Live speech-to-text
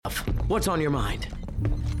What's on your mind?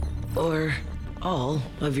 Or all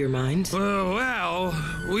of your mind? Well,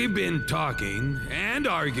 we've been talking and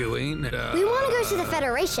arguing. We want to go to the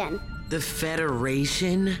Federation. The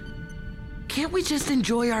Federation? Can't we just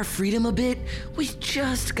enjoy our freedom a bit? We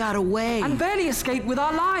just got away. And barely escaped with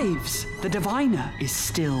our lives. The Diviner is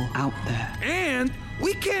still out there. And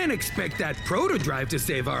we can't expect that proto-drive to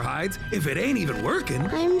save our hides if it ain't even working.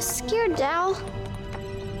 I'm scared, Dal.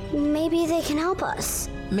 Maybe they can help us.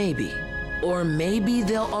 Maybe. Or maybe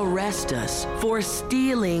they'll arrest us for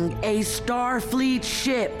stealing a Starfleet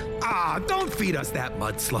ship. Don't feed us that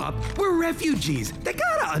mud slop. We're refugees. They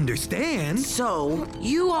gotta understand. So,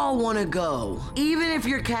 you all want to go, even if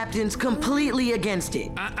your captain's completely against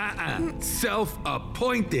it.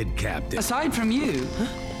 Self-appointed captain. Aside from you,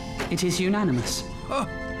 it is unanimous.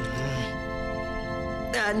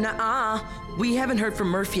 Nuh-uh. We haven't heard from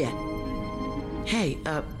Murph yet. Hey,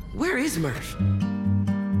 where is Murph?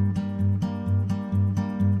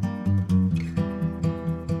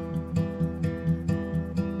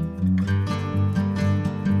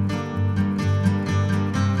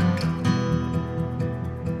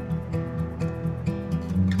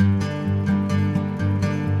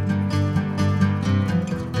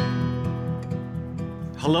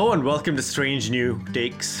 Hello and welcome to Strange New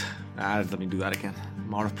Takes. Let me do that again.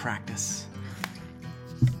 I'm out of practice.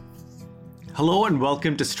 Hello and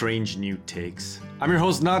welcome to Strange New Takes. I'm your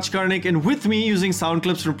host Nach Karnik, and with me using sound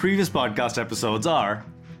clips from previous podcast episodes are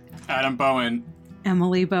Adam Bowen,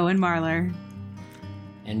 Emily Bowen Marlar,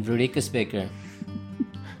 and Rudika Baker.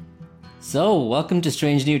 So, welcome to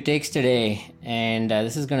Strange New Takes today, and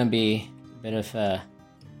this is going to be a bit of a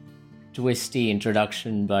twisty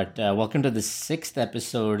introduction, but welcome to the 6th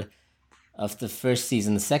episode of the first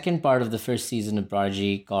season, the second part of the first season of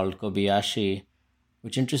Prodigy, called Kobayashi,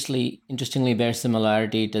 which interestingly bears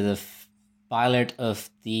similarity to the pilot of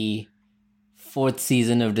the 4th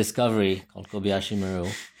season of Discovery, called Kobayashi Maru.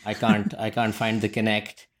 I can't find the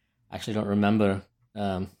connect. I actually don't remember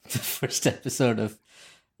the first episode of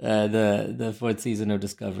the 4th season of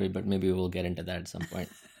Discovery, but maybe we'll get into that at some point.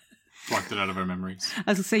 Blocked it out of our memories. I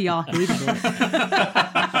was going to say y'all hated it.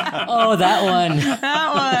 Oh, that one.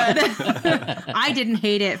 That one. I didn't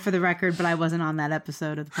hate it, for the record, but I wasn't on that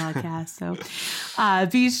episode of the podcast. So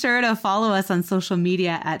be sure to follow us on social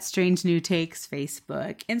media at Strange New Takes,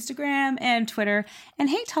 Facebook, Instagram, and Twitter. And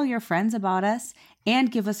hey, tell your friends about us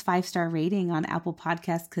and give us 5-star rating on Apple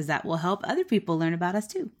Podcasts, because that will help other people learn about us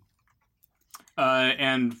too.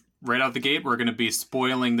 And right out the gate, we're going to be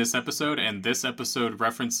spoiling this episode, and this episode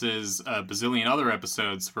references a bazillion other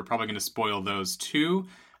episodes. We're probably going to spoil those too.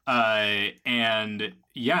 And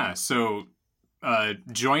yeah, so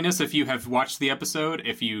join us if you have watched the episode.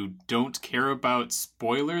 If you don't care about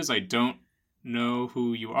spoilers, I don't know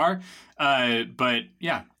who you are. But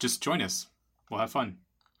yeah, just join us. We'll have fun.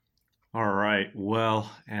 All right.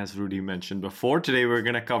 Well, as Rudy mentioned before, today we're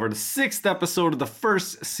going to cover the 6th episode of the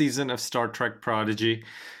first season of Star Trek Prodigy.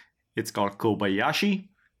 It's called Kobayashi.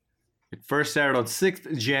 It first aired on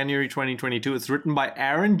 6th January 2022. It's written by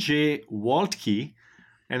Aaron J. Waltke,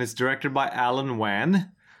 and it's directed by Alan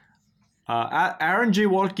Wan. Aaron J.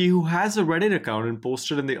 Waltke, who has a Reddit account and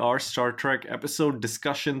posted in the Our Star Trek episode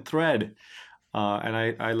discussion thread.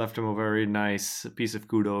 And I left him a very nice piece of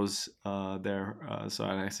kudos there. So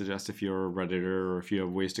I suggest if you're a Redditor or if you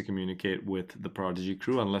have ways to communicate with the Prodigy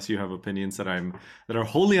crew, unless you have opinions that are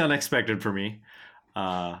wholly unexpected for me,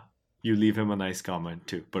 you leave him a nice comment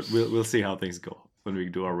too. But we'll see how things go when we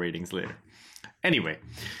do our ratings later. Anyway,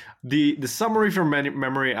 the summary from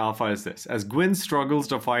Memory Alpha is this. As Gwyn struggles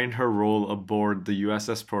to find her role aboard the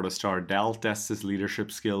USS Protostar, Dal tests his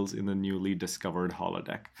leadership skills in the newly discovered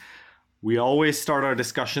holodeck. We always start our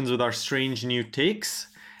discussions with our strange new takes.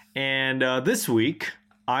 And this week,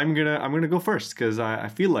 I'm gonna go first because I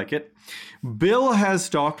feel like it. Bill has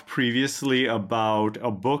talked previously about a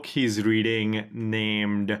book he's reading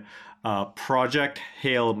named Project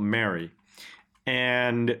Hail Mary.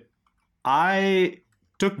 And I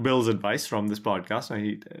took Bill's advice from this podcast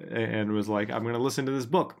and was like, I'm going to listen to this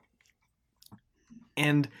book.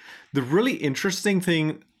 And the really interesting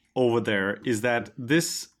thing over there is that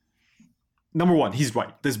this, number one, he's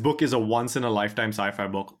right. This book is a once-in-a-lifetime sci-fi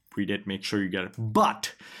book. Read it, make sure you get it.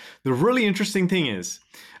 But the really interesting thing is,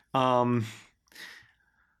 crap,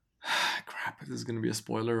 this is going to be a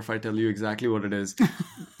spoiler if I tell you exactly what it is.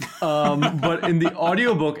 But in the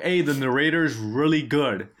audiobook, the narrator is really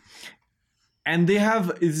good. And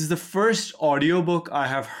this is the first audiobook I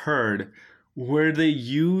have heard where they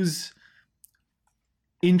use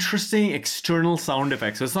interesting external sound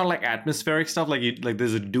effects. So it's not like atmospheric stuff like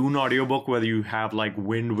there's a Dune audiobook where you have like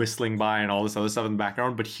wind whistling by and all this other stuff in the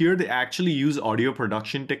background, but here they actually use audio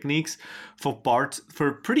production techniques for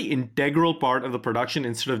a pretty integral part of the production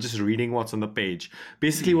instead of just reading what's on the page.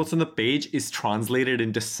 Basically what's on the page is translated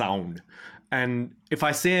into sound. And if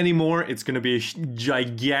I say any more, it's going to be a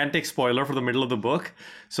gigantic spoiler for the middle of the book,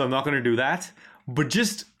 so I'm not going to do that. But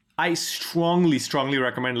I strongly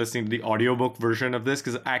recommend listening to the audiobook version of this,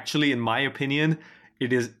 because actually, in my opinion,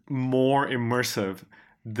 it is more immersive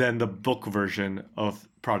than the book version of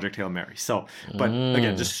Project Hail Mary. So, but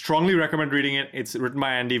again, just strongly recommend reading it. It's written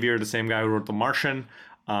by Andy Weir, the same guy who wrote The Martian.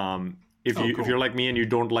 If you're like me and you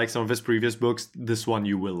don't like some of his previous books, this one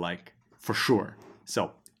you will like for sure.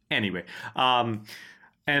 So anyway,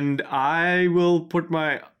 and I will put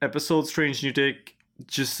my episode Strange New Take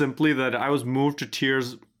just simply that I was moved to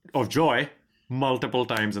tears of joy multiple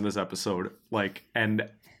times in this episode. And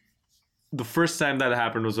the first time that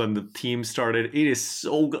happened was when the theme started. It is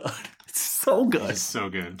so good. It's so good. It's so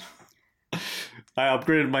good. I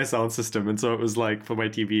upgraded my sound system, and so it was like for my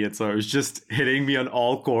TV, and so it was just hitting me on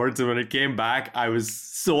all chords, and when it came back, I was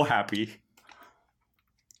so happy.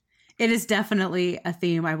 It is definitely a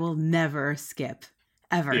theme I will never skip,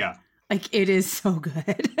 ever. Yeah. It is so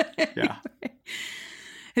good. Yeah.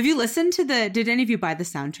 Have you listened to did any of you buy the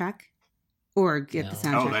soundtrack? Or get the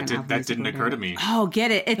soundtrack? Oh, that didn't occur to me. Oh,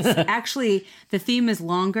 get it. It's actually, the theme is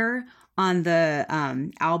longer on the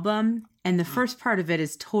album, and the first part of it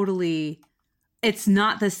is totally, it's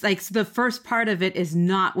not this, the first part of it is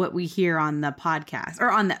not what we hear on the podcast,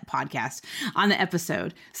 or on the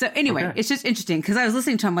episode. So anyway, It's just interesting, because I was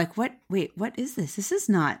listening to it, I'm like, what is this? This is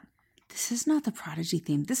not the Prodigy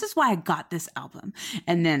theme. This is why I got this album.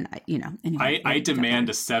 And then, anyway. I demand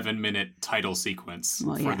a 7-minute title sequence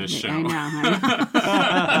for this show. I know.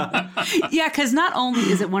 Yeah, because not only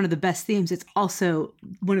is it one of the best themes, it's also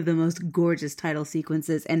one of the most gorgeous title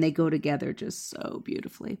sequences, and they go together just so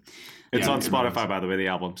beautifully. It's on Spotify, by the way, the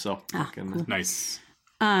album. So cool. Nice.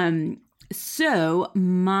 So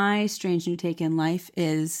my strange new take in life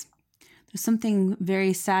is there's something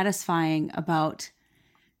very satisfying about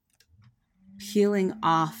peeling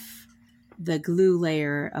off the glue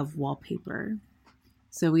layer of wallpaper.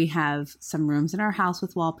 So we have some rooms in our house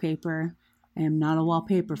with wallpaper. I am not a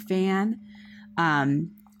wallpaper fan.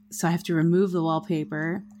 So I have to remove the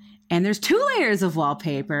wallpaper. And there's 2 layers of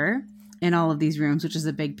wallpaper in all of these rooms, which is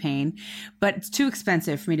a big pain. But it's too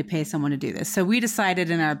expensive for me to pay someone to do this. So we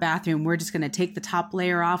decided in our bathroom, we're just going to take the top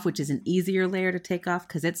layer off, which is an easier layer to take off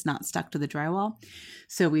because it's not stuck to the drywall.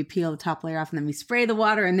 So we peel the top layer off, and then we spray the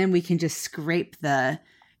water, and then we can just scrape the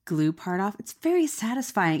glue part off. It's very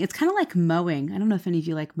satisfying. It's kind of like mowing. I don't know if any of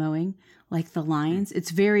you like mowing, like the lines.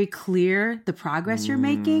 It's very clear the progress you're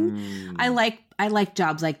making. I like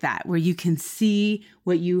jobs like that, where you can see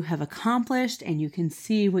what you have accomplished and you can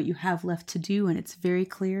see what you have left to do, and it's very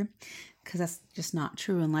clear, because that's just not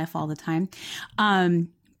true in life all the time.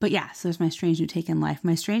 But yeah, so there's my strange new take in life.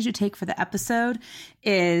 My strange new take for the episode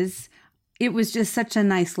is it was just such a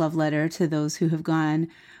nice love letter to those who have gone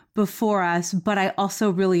before us, but I also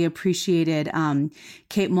really appreciated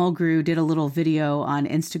Kate Mulgrew did a little video on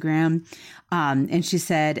Instagram, and she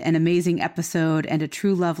said, an amazing episode and a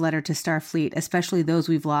true love letter to Starfleet, especially those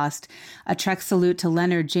we've lost. A Trek salute to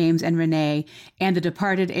Leonard, James, and Renee, and the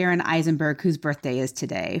departed Aaron Eisenberg, whose birthday is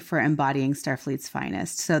today, for embodying Starfleet's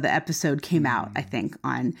finest. So the episode came out, I think,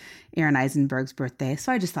 on Aaron Eisenberg's birthday.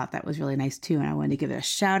 So I just thought that was really nice too, and I wanted to give a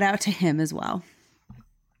shout out to him as well.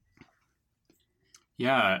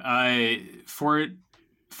 Yeah, for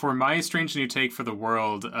my strange new take for the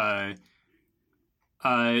world, you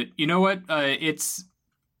know what? It's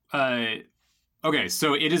okay.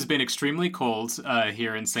 So it has been extremely cold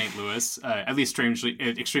here in St. Louis. At least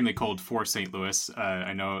extremely cold for St. Louis.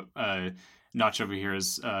 I know Notch over here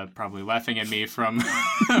is probably laughing at me from.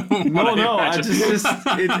 I'm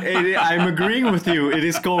agreeing with you. It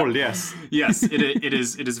is cold. Yes. Yes, it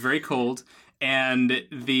is. It is very cold, and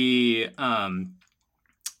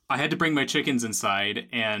I had to bring my chickens inside,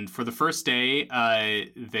 and for the first day,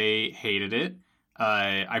 they hated it.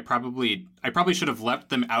 I probably should have left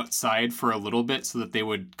them outside for a little bit so that they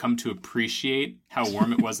would come to appreciate how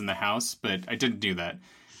warm it was in the house, but I didn't do that.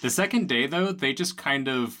 The second day, though, they just kind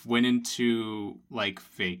of went into,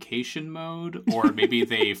 vacation mode, or maybe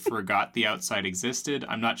they forgot the outside existed.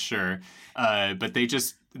 I'm not sure. But they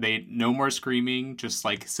no more screaming, just,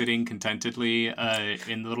 sitting contentedly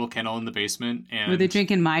in the little kennel in the basement. And were they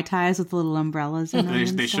drinking Mai Tais with little umbrellas?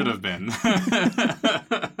 They should have been.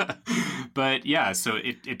 But, yeah, so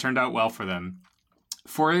it turned out well for them.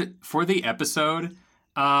 For the episode,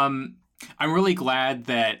 I'm really glad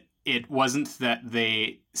that it wasn't that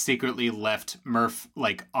they secretly left Murph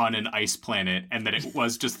like on an ice planet and that it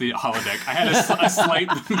was just the holodeck. I had a slight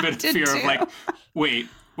bit of fear of like, wait,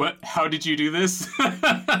 what? How did you do this?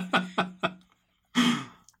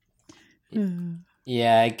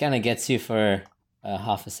 Yeah, it kind of gets you for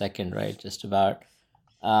half a second, right? Just about.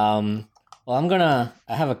 Well, I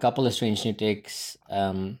have a couple of strange new takes,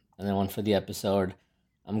 and then one for the episode.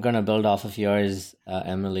 I'm gonna build off of yours,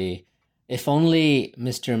 Emily. If only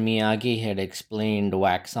Mr. Miyagi had explained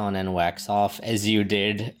wax on and wax off as you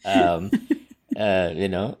did,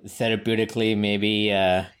 therapeutically, maybe,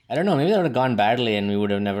 I don't know, maybe that would have gone badly and we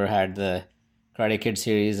would have never had the Karate Kid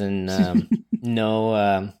series and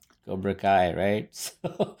no Cobra Kai, right?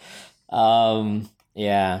 So,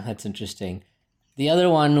 yeah, that's interesting. The other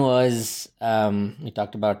one was, we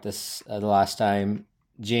talked about this the last time,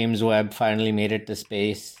 James Webb finally made it to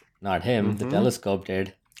space. Not him, the telescope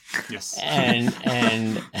did. Yes. And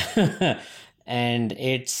and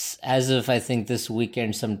it's as of I think this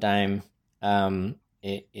weekend sometime,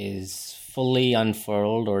 it is fully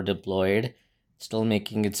unfurled or deployed, still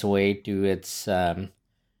making its way to its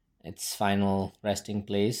final resting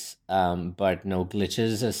place, but no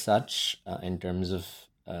glitches as such in terms of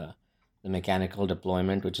the mechanical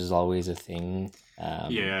deployment, which is always a thing.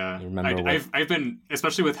 I've been,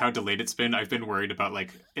 especially with how delayed it's been, I've been worried about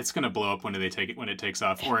like it's gonna blow up when it takes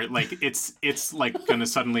off, or like it's like gonna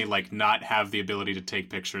suddenly like not have the ability to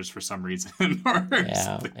take pictures for some reason, or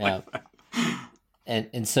something like that.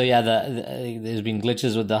 And so there's been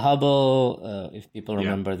glitches with the Hubble. If people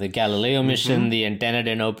remember the Galileo mission, the antenna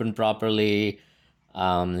didn't open properly. They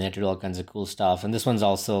had to do all kinds of cool stuff, and this one's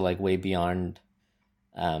also like way beyond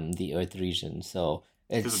the Earth region, so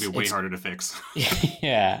this would be way harder to fix.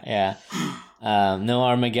 Yeah. No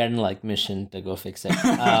Armageddon-like mission to go fix it.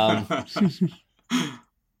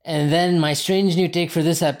 And then my strange new take for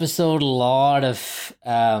this episode, a lot of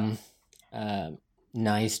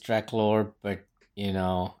nice Trek lore, but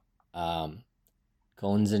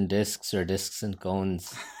cones and discs or discs and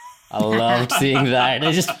cones. I loved seeing that.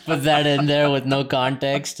 I just put that in there with no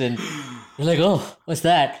context, and you're like, oh, what's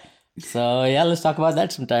that? So yeah, let's talk about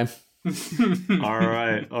that sometime. All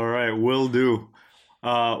right, will do.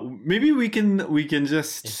 Maybe we can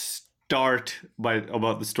just start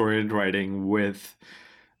about the story and writing with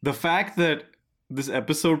the fact that this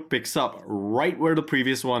episode picks up right where the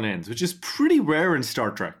previous one ends, which is pretty rare in Star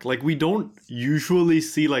Trek. Like, we don't usually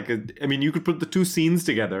see you could put the two scenes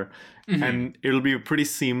together and it'll be a pretty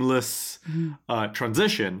seamless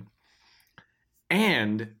transition.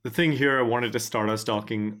 And the thing here I wanted to start us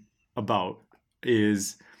talking about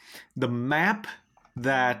is the map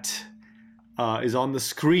that is on the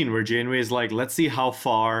screen where Janeway is like, let's see how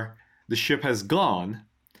far the ship has gone,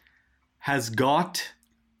 has got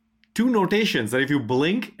two notations that if you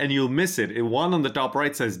blink and you'll miss it. One on the top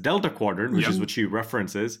right says Delta Quadrant, which is what she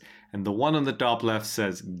references, and the one on the top left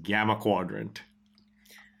says Gamma Quadrant.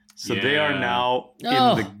 So they are now in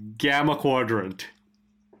the Gamma Quadrant.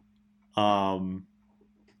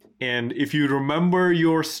 And if you remember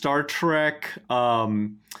your Star Trek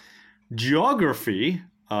geography,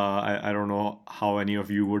 I don't know how any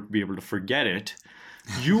of you would be able to forget it.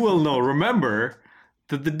 You will remember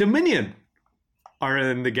that the Dominion are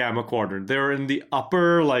in the Gamma Quadrant. They're in the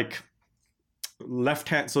upper,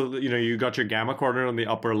 left-hand. So, you got your Gamma Quadrant on the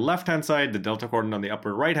upper left-hand side, the Delta Quadrant on the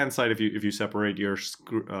upper right-hand side, if you separate your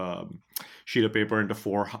sheet of paper into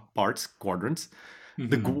four quadrants.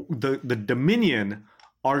 The Dominion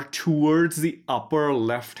are towards the upper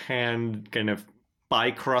left-hand kind of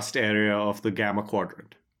pie crust area of the Gamma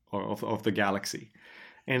Quadrant, or of the galaxy.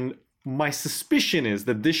 And my suspicion is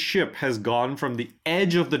that this ship has gone from the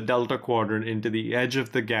edge of the Delta Quadrant into the edge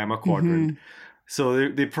of the Gamma Quadrant. So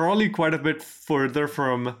they're probably quite a bit further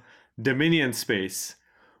from Dominion space.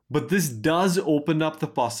 But this does open up the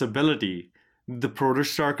possibility the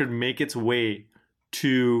Protostar could make its way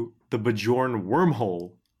to the Bajoran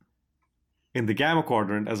wormhole in the Gamma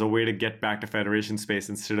Quadrant as a way to get back to Federation space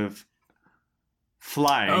instead of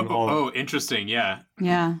flying. Interesting. Yeah.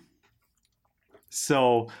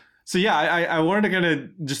 So yeah, I wanted to kind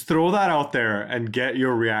of just throw that out there and get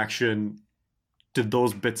your reaction to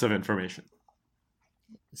those bits of information.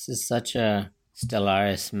 This is such a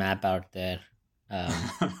Stellaris map out there.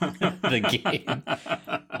 The game.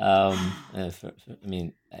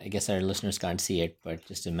 I guess our listeners can't see it, but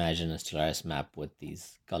just imagine a Stellaris map with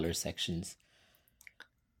these color sections.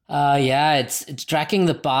 It's tracking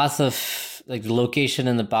the path of the location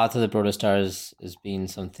and the path of the protostars has been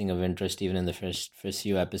something of interest even in the first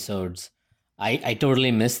few episodes. I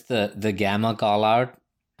totally missed the gamma call out.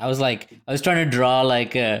 I was trying to draw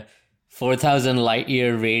a 4,000 light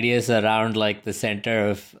year radius around like the center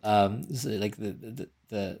of like the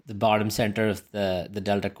bottom center of the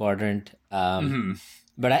Delta Quadrant.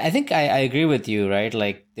 But I think I agree with you, right?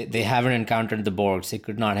 Like they haven't encountered the Borgs. It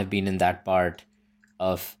could not have been in that part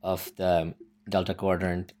of the Delta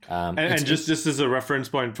Quadrant. And just as a reference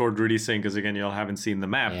point for what Rudy's saying, because again, y'all haven't seen the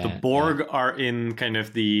map. The Borg are in kind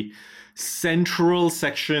of the central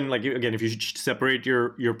section. Like again, if you separate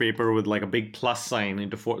your paper with like a big plus sign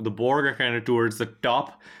into four, the Borg are kind of towards the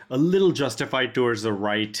top, a little justified towards the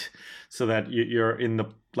right, so that you're in the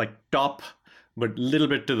like top, but a little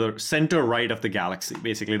bit to the center right of the galaxy.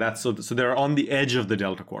 Basically, that's so they're on the edge of the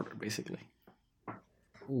Delta Quadrant. Basically,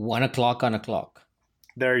 1 o'clock on a clock.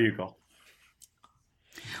 There you go.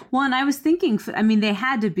 Well, and I was thinking, I mean, they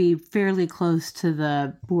had to be fairly close to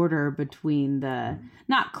the border between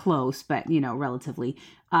not close, but, relatively,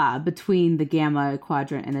 between the Gamma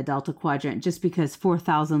Quadrant and the Delta Quadrant, just because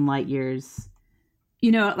 4,000 light years,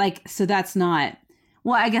 so that's not,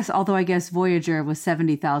 well, I guess Voyager was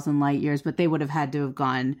 70,000 light years, but they would have had to have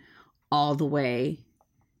gone all the way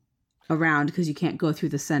around because you can't go through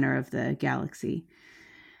the center of the galaxy.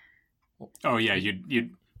 Oh, yeah,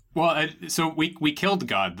 you'd well, so we killed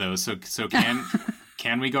God though. So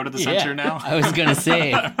can we go to the center now? I was gonna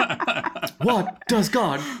say, what does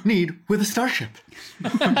God need with a starship?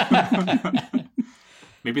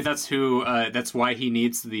 Maybe that's who. That's why he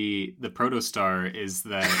needs the protostar. Is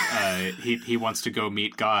that he wants to go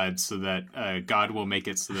meet God so that God will make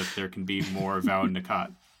it so that there can be more Vow and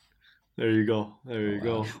Nakat. There you go.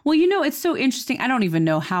 Well, it's so interesting. I don't even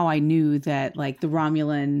know how I knew that, like, the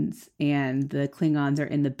Romulans and the Klingons are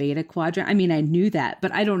in the Beta Quadrant. I mean, I knew that,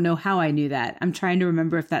 but I don't know how I knew that. I'm trying to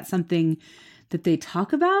remember if that's something that they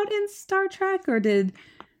talk about in Star Trek, or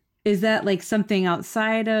is that like something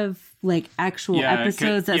outside of like actual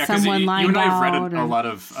episodes that someone lined out? You and I have read a lot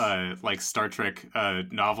of like Star Trek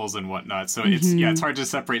novels and whatnot, so it's hard to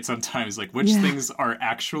separate sometimes like which things are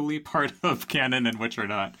actually part of canon and which are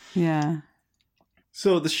not. Yeah.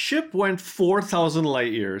 So the ship went 4,000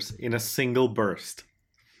 light years in a single burst.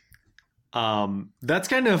 That's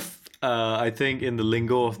kind of I think in the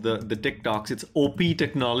lingo of the TikToks, it's OP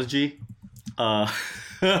technology.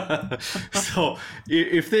 So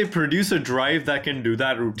if they produce a drive that can do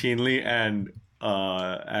that routinely and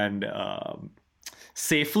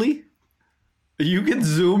safely, you can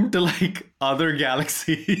zoom to like other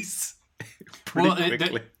galaxies pretty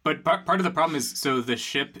quickly. But part of the problem is, so the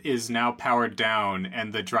ship is now powered down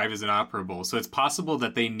and the drive is inoperable. So it's possible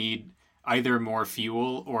that they need either more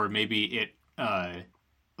fuel, or maybe it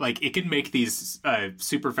it can make these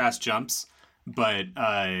super fast jumps, but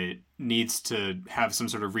needs to have some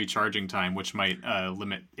sort of recharging time, which might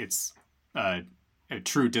limit its a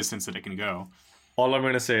true distance that it can go. All I'm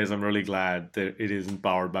going to say is I'm really glad that it isn't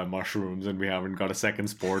powered by mushrooms and we haven't got a second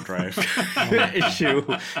spore drive issue.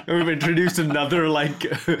 We've introduced another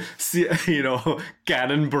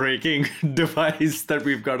cannon breaking device that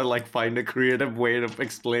we've got to find a creative way of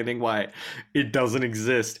explaining why it doesn't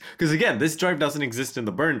exist. Because again, this drive doesn't exist in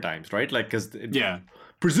the burn times, right? Because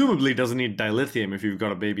presumably doesn't need dilithium if you've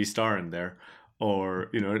got a baby star in there. Or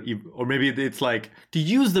maybe it's to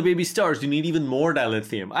use the baby stars, you need even more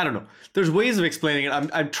dilithium. I don't know. There's ways of explaining it.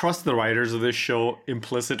 I trust the writers of this show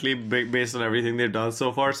implicitly based on everything they've done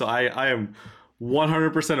so far. So I am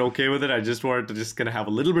 100% okay with it. I just wanted to just kind of have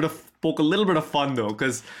poke a little bit of fun though,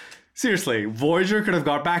 because seriously, Voyager could have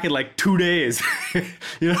got back in 2 days.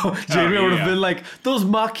 Janeway would have been like, those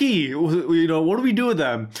Maquis, what do we do with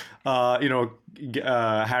them?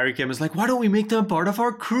 Harry Kim is like, why don't we make them part of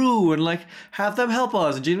our crew and have them help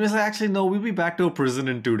us? And Janeway's like, actually, no, we'll be back to a prison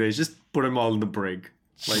in 2 days. Just put them all in the brig.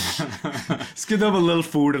 Just give them a little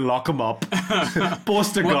food and lock them up.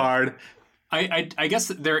 Post a guard. I guess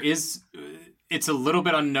there is... It's a little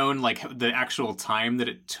bit unknown, the actual time that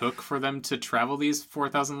it took for them to travel these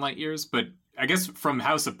 4,000 light years. But I guess from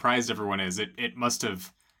how surprised everyone is, this must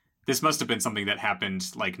have been something that happened,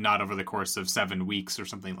 not over the course of 7 weeks or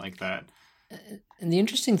something like that. And the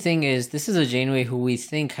interesting thing is, this is a Janeway who we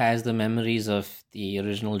think has the memories of the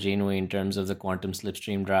original Janeway in terms of the quantum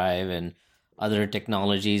slipstream drive and other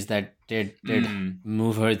technologies that did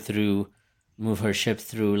move her ship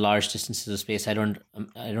through large distances of space. I don't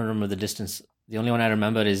remember the distance. The only one I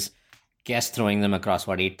remember is Guess throwing them across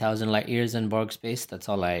 8,000 light years in Borg space. That's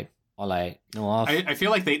all I know of. I feel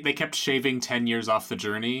like they kept shaving 10 years off the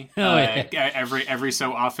journey every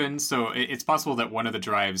so often. So it's possible that one of the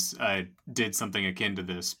drives did something akin to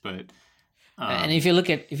this. But and if you look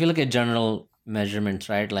at general measurements,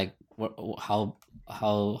 right? How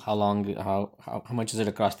long, how much is it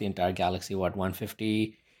across the entire galaxy? What,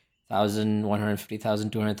 150,000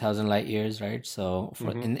 150,000, 200,000 light years, right? So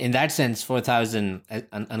in that sense, 4,000,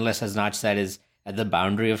 unless as Notch said, is at the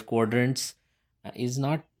boundary of quadrants, is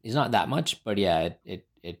not that much. But yeah, it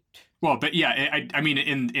Well, but yeah, I mean,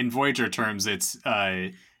 in Voyager terms, it's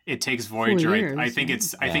it takes Voyager. Years, I think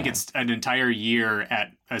it's an entire year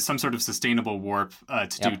at some sort of sustainable warp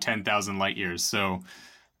to do 10,000 light years. So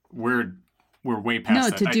we're way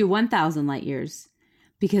past that. No, to do 1,000 light years.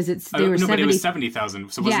 Because they were 70. But it was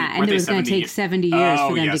 70,000. So and it was going to take 70 years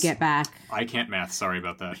for them to get back. I can't math. Sorry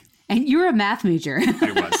about that. And you were a math major.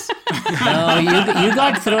 I was. No, you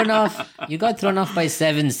got thrown off. You got thrown off by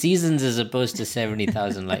 7 seasons as opposed to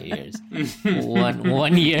 70,000 light years.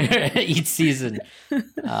 One year each season.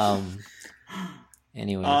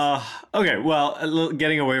 Anyways. Okay. Well,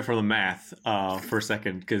 getting away from the math for a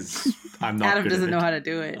second because I'm not. Adam good doesn't at know it. how to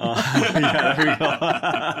do it. Yeah, there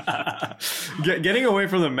we go. Getting away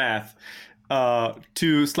from the math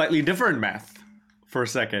to slightly different math for a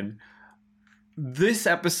second. This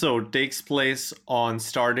episode takes place on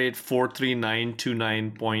stardate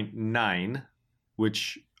 43929.9,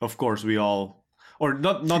 which, of course, we all... Or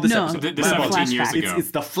not this episode. The 17 years ago.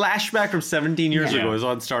 It's the flashback from 17 years ago is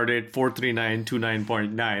on stardate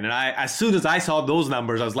 43929.9. And as soon as I saw those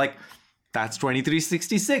numbers, I was like, that's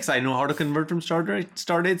 2366. I know how to convert from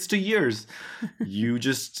stardates to years. You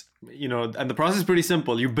just... and the process is pretty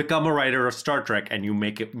simple. You become a writer of Star Trek and you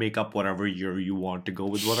make up whatever year you want to go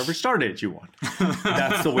with whatever stardate you want.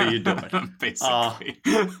 That's the way you do it. Basically.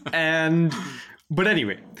 But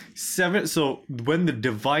anyway, so when the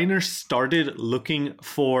Diviner started looking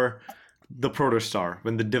for the protostar,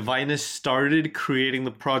 when the Diviner started creating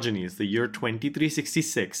the progenies, the year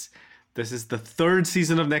 2366, this is the 3rd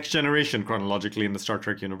season of Next Generation chronologically in the Star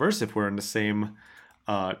Trek universe, if we're in the same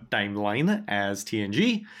timeline as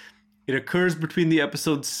TNG. It occurs between the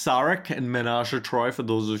episodes Sarek and Menage a Troi, for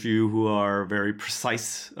those of you who are very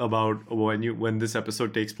precise about when this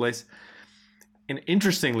episode takes place. And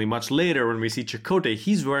interestingly, much later when we see Chakotay,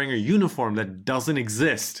 he's wearing a uniform that doesn't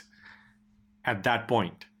exist at that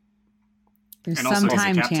point. There's And some also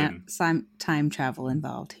time travel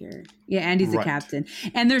involved here. Yeah, Andy's the captain.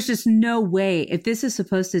 And there's just no way, if this is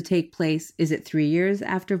supposed to take place, is it 3 years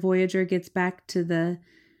after Voyager gets back to the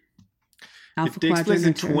Alpha Quadrant? It takes place in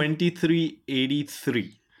Or-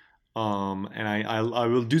 2383. And I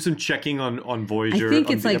will do some checking on Voyager. I think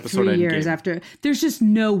on it's the like episode 3 years Endgame. after. There's just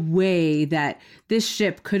no way that this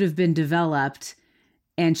ship could have been developed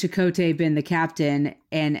and Chakotay been the captain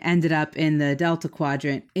and ended up in the Delta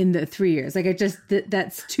Quadrant in the 3 years. Like,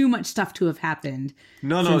 that's too much stuff to have happened.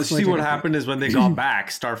 No. since See, Voyager what got happened is when they got back,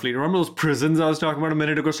 Starfleet. Remember those prisons I was talking about a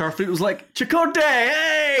minute ago? Starfleet was like, Chakotay,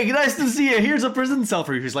 hey, nice to see you. Here's a prison cell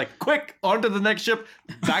for you. He's like, quick, on to the next ship,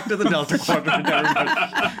 back to the Delta Quadrant.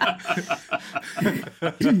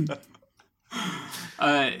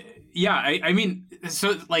 I mean,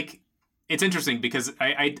 so like, it's interesting because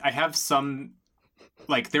I have some,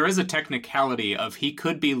 like, there is a technicality of he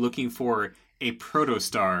could be looking for a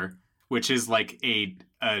protostar, which is like a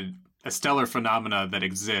stellar phenomena that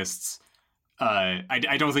exists. I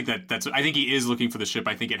don't think that's. I think he is looking for the ship.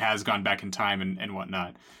 I think it has gone back in time and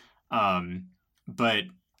whatnot. But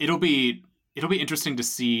it'll be interesting to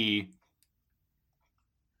see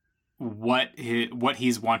what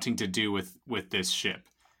he's wanting to do with this ship.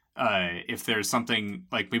 If there's something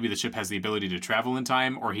like maybe the ship has the ability to travel in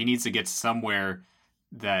time, or he needs to get somewhere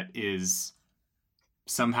that is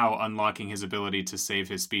somehow unlocking his ability to save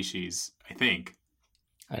his species, I think.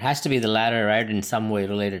 It has to be the latter, right? In some way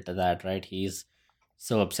related to that, right? He's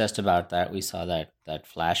so obsessed about that. We saw that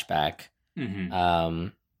flashback. Mm-hmm.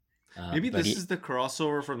 Maybe this is the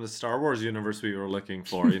crossover from the Star Wars universe we were looking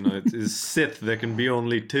for. It is Sith. There can be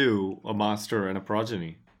only two, a master and a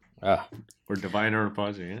progeny. Oh. Or Diviner and a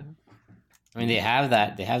progeny, yeah? I mean, they have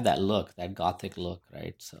that look, that gothic look,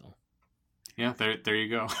 right? So... Yeah, there you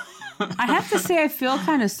go. I have to say, I feel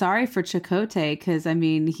kind of sorry for Chakotay because, I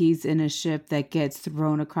mean, he's in a ship that gets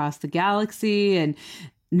thrown across the galaxy, and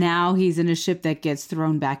now he's in a ship that gets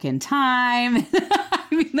thrown back in time. I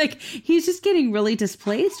mean, like, he's just getting really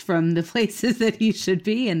displaced from the places that he should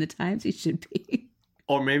be and the times he should be.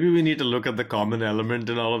 Or maybe we need to look at the common element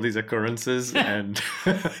in all of these occurrences and...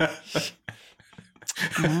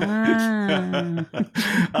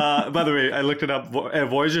 By the way, I looked it up.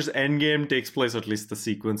 Voyager's Endgame takes place, at least the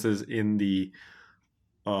sequences in the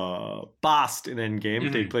past in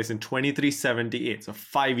Endgame take place in 2378, so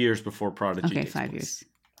 5 years before Prodigy. Okay, takes 5 place.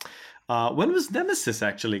 years. When was Nemesis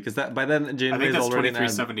actually? Because by then Janeway's already in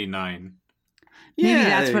 2379. Maybe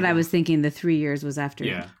that's what I was thinking. The 3 years was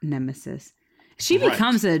after Nemesis. She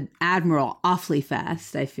becomes an admiral awfully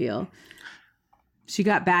fast, I feel. She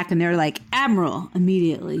got back and they're like, Admiral,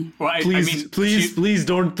 immediately. Well, Please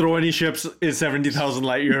don't throw any ships 70,000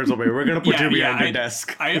 light years away. We're gonna put you behind your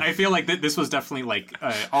desk. I feel like this was definitely like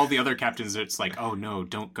all the other captains. It's like, oh no,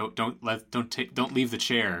 don't go, don't leave the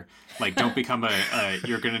chair. Like, don't become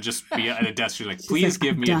you're gonna just be at a desk. You're like, please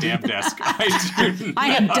give me a damn desk.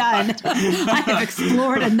 I am done. I have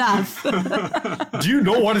explored enough. Do you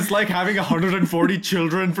know what it's like having 140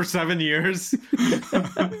 children for 7 years?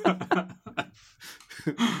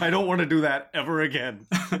 I don't want to do that ever again.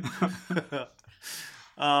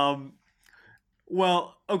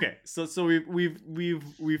 Well, okay. So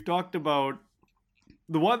we've talked about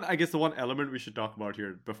the one element we should talk about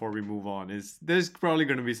here before we move on is there's probably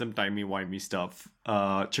going to be some timey-wimey stuff.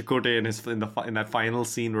 Chakotay in that final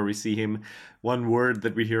scene where we see him, one word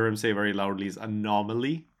that we hear him say very loudly is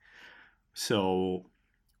anomaly. So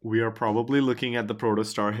we are probably looking at the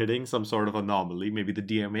protostar hitting some sort of anomaly, maybe the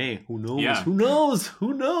DMA. Who knows? Yeah. Who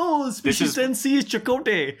knows? Species 10C is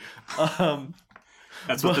Chakotay.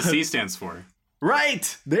 That's what the C stands for.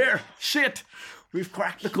 Right! There! Shit! We've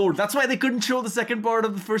cracked the code. That's why they couldn't show the second part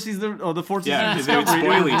of the first season or the fourth season. Yeah, because they would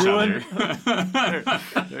spoil each other.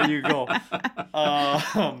 There you go.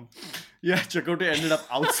 Chakotay ended up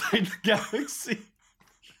outside the galaxy.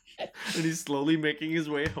 And he's slowly making his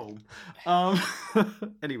way home.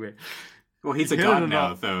 Anyway. Well, he's a god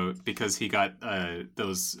now, though, because he got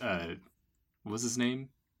those... what was his name?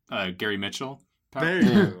 Gary Mitchell? There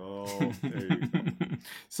you go.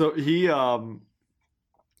 So he...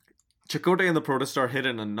 Chakotay and the protostar hit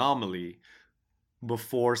an anomaly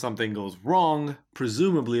before something goes wrong.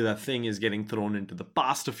 Presumably that thing is getting thrown into the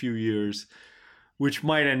past a few years, which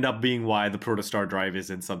might end up being why the protostar drive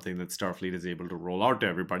isn't something that Starfleet is able to roll out to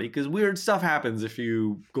everybody, because weird stuff happens if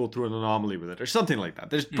you go through an anomaly with it or something like that.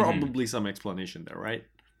 There's probably some explanation there, right?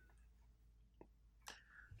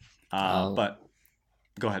 But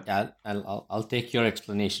go ahead. Yeah, I'll take your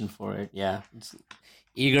explanation for it. Yeah, it's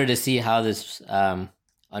eager to see how this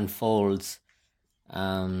unfolds.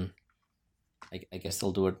 I guess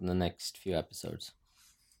they'll do it in the next few episodes.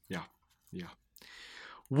 Yeah.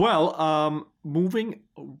 Well, moving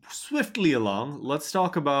swiftly along, let's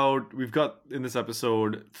talk about, we've got in this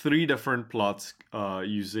episode 3 different plots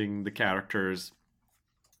using the characters.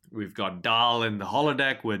 We've got Dal in the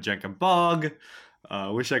holodeck with Jenkem Bug.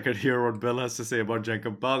 Wish I could hear what Bill has to say about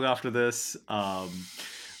Jenkem Bug after this.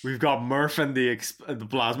 We've got Murph and the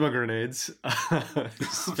plasma grenades.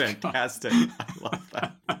 It's fantastic. I love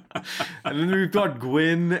that. And then we've got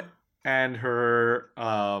Gwyn and her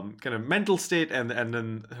kind of mental state, and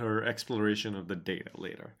then her exploration of the data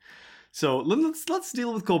later. So let's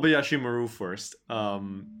deal with Kobayashi Maru first,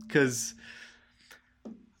 because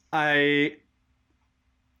I'm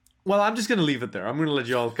just gonna leave it there. I'm gonna let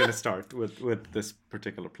you all kind of start with this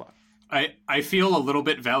particular plot. I feel a little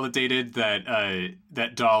bit validated that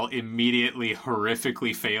that Dal immediately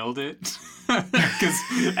horrifically failed it, because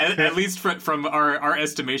at least from our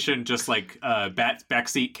estimation, just like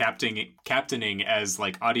backseat captaining as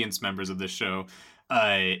like audience members of this show,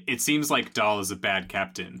 it seems like Dal is a bad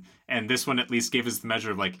captain, and this one at least gave us the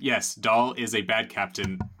measure of like, yes, Dal is a bad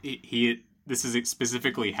captain. This is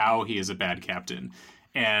specifically how he is a bad captain,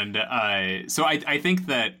 and so I think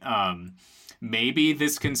that. Maybe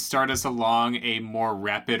this can start us along a more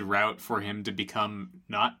rapid route for him to become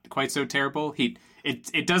not quite so terrible.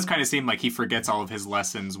 It does kind of seem like he forgets all of his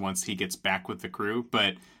lessons once he gets back with the crew,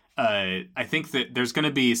 but I think that there's going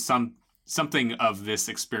to be something of this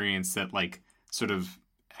experience that like sort of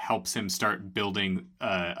helps him start building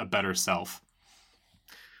a better self.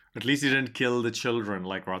 At least he didn't kill the children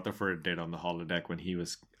like Rutherford did on the holodeck when he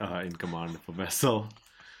was in command of a vessel.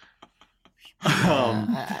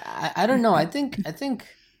 I don't know. I think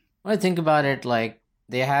when I think about it, like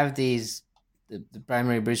they have these the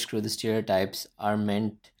primary bridge crew, the stereotypes are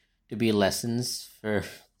meant to be lessons for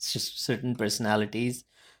just certain personalities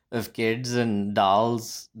of kids, and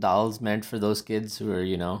Dal's meant for those kids who are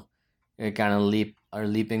kind of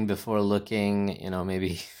leaping before looking,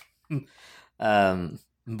 maybe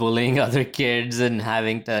bullying other kids and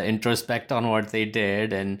having to introspect on what they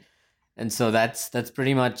did, and so that's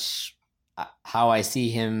pretty much how I see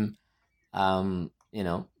him,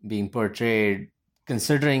 being portrayed,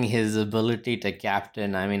 considering his ability to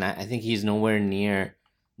captain. I mean, I think he's nowhere near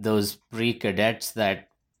those pre-cadets that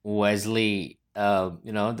Wesley,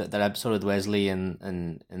 that episode with Wesley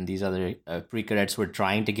and these other pre-cadets were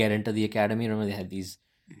trying to get into the academy. Remember they had these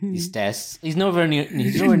tests? He's nowhere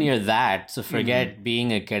near that. So forget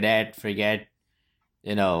being a cadet, forget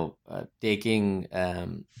taking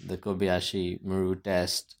the Kobayashi Maru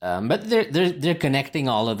test, but they're connecting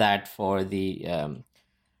all of that for the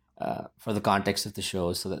for the context of the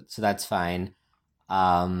show. So that's fine.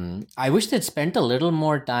 I wish they'd spent a little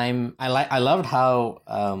more time. I loved how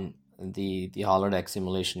the holodeck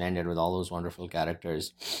simulation ended with all those wonderful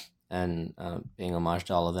characters and paying homage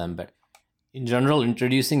to all of them. But in general,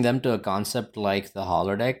 introducing them to a concept like the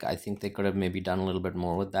holodeck, I think they could have maybe done a little bit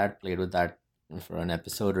more with that, played with that for an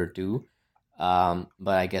episode or two. But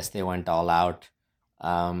I guess they went all out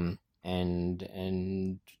and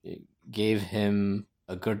gave him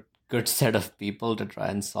a good set of people to try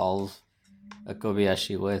and solve a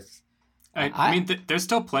Kobayashi with. I mean, there's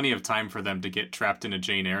still plenty of time for them to get trapped in a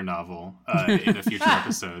Jane Eyre novel in a future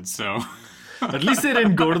episode. So at least they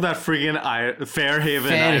didn't go to that friggin'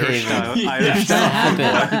 Fairhaven Irish style. Irish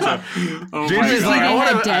style. Oh James my is God. like, They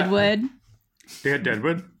had Deadwood. They had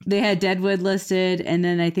Deadwood? They had Deadwood listed, and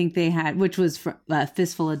then I think they had, which was for,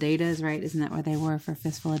 Fistful of Datas, right? Isn't that where they were for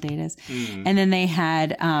Fistful of Datas? And then they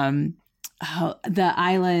had the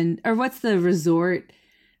island, or what's the resort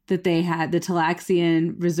that they had, the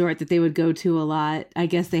Talaxian resort that they would go to a lot. I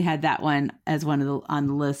guess they had that one as one of the on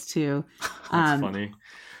the list too. That's funny.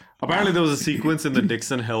 Apparently there was a sequence in the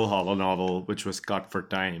Dixon Hill holo novel which was cut for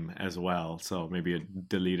time as well. So maybe a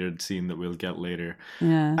deleted scene that we'll get later.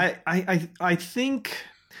 Yeah. I think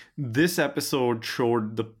this episode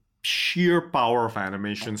showed the sheer power of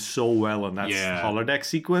animation so well in that holodeck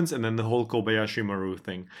sequence, and then the whole Kobayashi Maru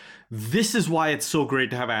thing. This is why it's so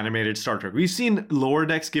great to have animated Star Trek. We've seen Lower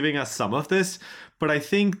Decks giving us some of this, but I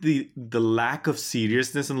think the lack of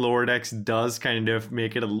seriousness in Lower Decks does kind of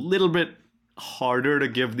make it a little bit harder to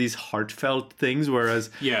give these heartfelt things,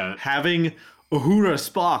 whereas having Uhura,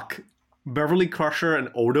 Spock, Beverly Crusher, and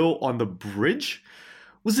Odo on the bridge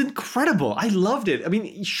was incredible. I loved it. I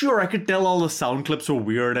mean, sure, I could tell all the sound clips were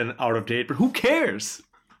weird and out of date, but who cares?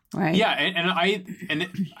 Right. Yeah, and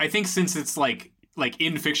I think since it's like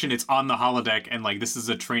in fiction, it's on the holodeck, and like this is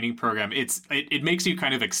a training program. It makes you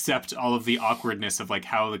kind of accept all of the awkwardness of like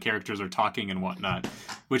how the characters are talking and whatnot,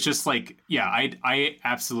 which is like, I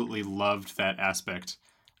absolutely loved that aspect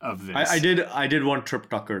of this. I did want Trip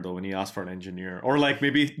Tucker though when he asked for an engineer, or like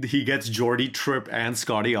maybe he gets Geordi, Trip, and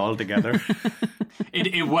Scotty all together.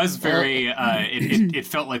 It was very it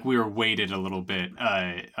felt like we were weighted a little bit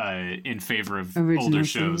in favor of Original older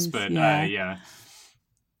shows, series, but yeah.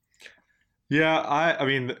 I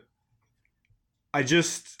mean,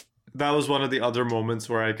 that was one of the other moments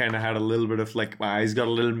where I kind of had a little bit of like my eyes got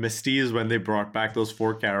a little misty, is when they brought back those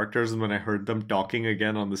 4 characters and when I heard them talking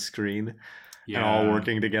again on the screen and all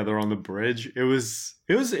working together on the bridge. It was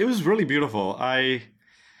really beautiful.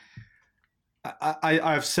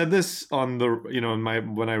 I've said this on the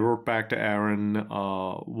when I wrote back to Aaron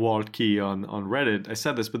Waltke on Reddit. I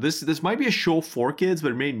said this, but this might be a show for kids,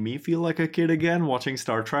 but it made me feel like a kid again watching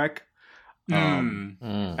Star Trek. And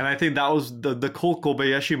I think that was the whole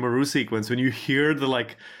Kobayashi Maru sequence when you hear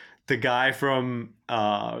the guy from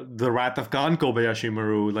the Wrath of Khan Kobayashi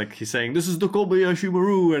Maru, like he's saying this is the Kobayashi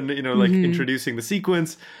Maru, and introducing the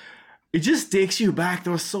sequence. It just takes you back.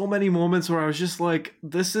 There were so many moments where I was just like,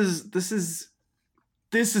 this is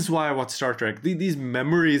why I watch Star Trek. These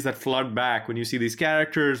memories that flood back when you see these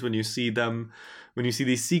characters, when you see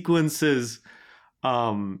these sequences.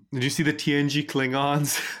 Did you see the TNG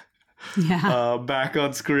Klingons back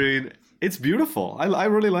on screen? It's beautiful. I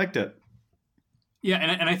really liked it. Yeah,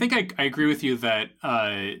 and I think I agree with you that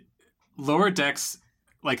Lower Decks,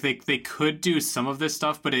 like they could do some of this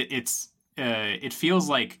stuff, but it feels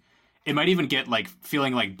like it might even get like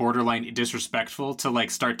feeling like borderline disrespectful to like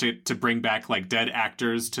start to bring back like dead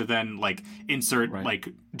actors to then like insert like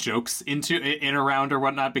jokes in around or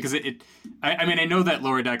whatnot, because I mean I know that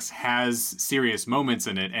Lower Decks has serious moments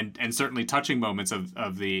in it and certainly touching moments of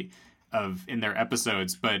in their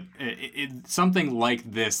episodes, but something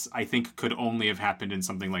like this I think could only have happened in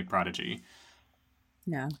something like Prodigy.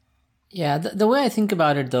 Yeah. The way I think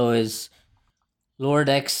about it though is Lower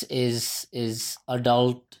Decks is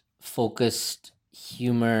adult focused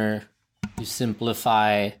humor to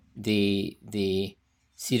simplify the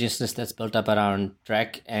seriousness that's built up around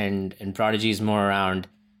Trek, and Prodigy is more around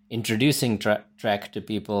introducing Trek to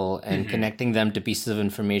people and connecting them to pieces of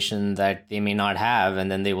information that they may not have,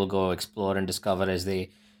 and then they will go explore and discover as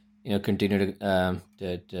they continue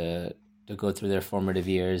to go through their formative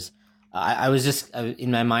years. I was just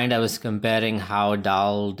in my mind I was comparing how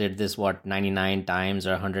Dahl did this 99 times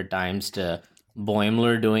or 100 times to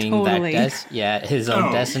Boimler doing that test. Yeah, his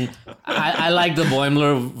own test. And I like the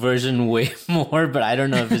Boimler version way more, but I don't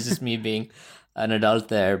know if it's just me being an adult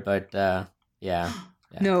there. But yeah.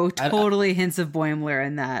 No, totally hints of Boimler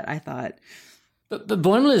in that, I thought. But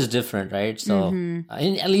Boimler is different, right? So,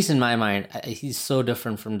 at least in my mind, he's so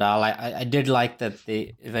different from Dal. I did like that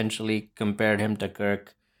they eventually compared him to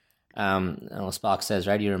Kirk. Spock says,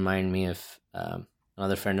 right, you remind me of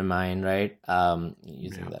another friend of mine, right?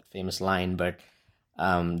 Using that famous line, but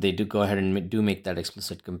they do go ahead and do make that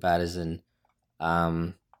explicit comparison.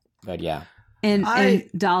 But yeah. And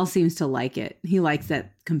Dal seems to like it. He likes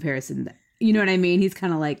that comparison. You know what I mean? He's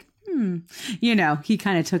kind of like, he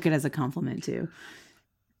kind of took it as a compliment too.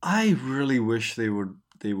 I really wish they would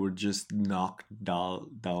just knock Dal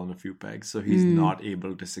down a few pegs so he's not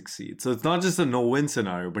able to succeed. So it's not just a no-win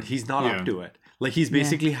scenario, but he's not up to it. Like he's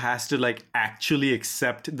basically has to like actually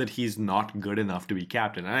accept that he's not good enough to be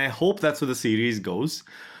captain. And I hope that's where the series goes.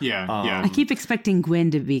 Yeah. I keep expecting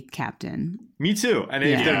Gwyn to be captain. Me too. And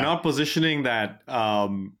if they're not positioning that,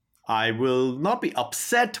 I will not be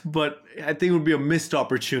upset, but I think it would be a missed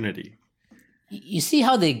opportunity. You see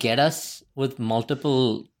how they get us with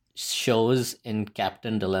multiple shows in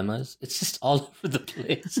Captain Dilemmas? It's just all over the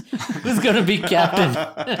place. Who's going to be captain?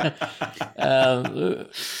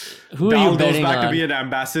 Who Dal are you betting goes back on? to be an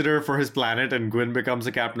ambassador for his planet, and Gwyn becomes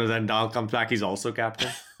a captain, and then Dal comes back, he's also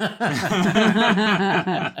captain.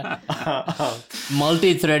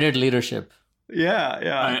 Multi-threaded leadership.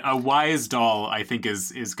 Yeah. A wise Dal, I think,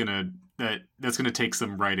 is gonna that's gonna take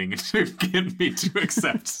some writing to get me to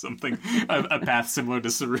accept something a path similar to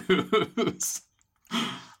Saru's.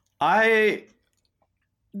 I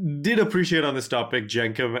did appreciate on this topic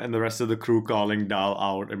Jenkem and the rest of the crew calling Dal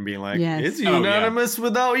out and being like, it's unanimous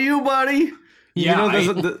without you, buddy. Yeah,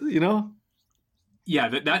 Yeah,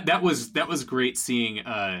 that was great seeing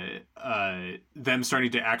them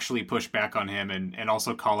starting to actually push back on him and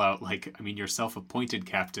also call out, like, I mean, you're self-appointed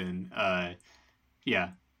captain.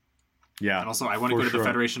 Yeah. And also, I want to go to the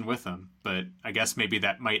Federation with them, but I guess maybe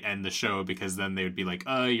that might end the show because then they would be like,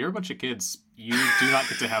 you're a bunch of kids. You do not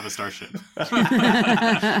get to have a starship.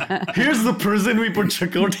 Here's the prison we put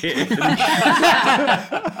Chakotay in.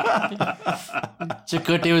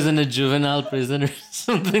 Chakotay was in a juvenile prison or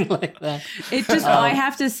something like that. It just, I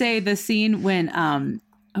have to say, the scene when,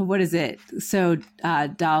 what is it? So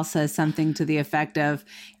Dal says something to the effect of,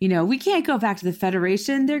 we can't go back to the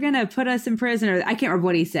Federation. They're going to put us in prison. Or I can't remember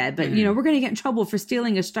what he said, but, we're going to get in trouble for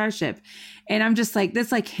stealing a starship. And I'm just like,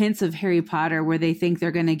 this like hints of Harry Potter where they think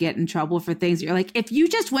they're going to get in trouble for things. You're like, if you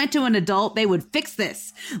just went to an adult, they would fix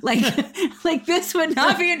this. Like, like this would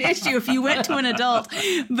not be an issue if you went to an adult.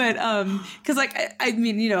 But because like, I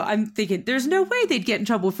mean, I'm thinking there's no way they'd get in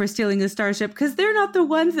trouble for stealing a starship because they're not the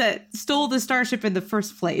ones that stole the starship in the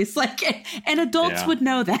first place. Like, and adults would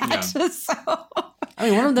know that. Yeah. So. I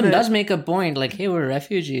mean, one of them does make a point, like, hey, we're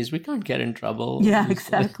refugees. We can't get in trouble. Yeah,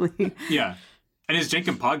 exactly. Yeah. And it's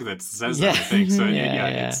Jenkem Pog that says that, I think. So,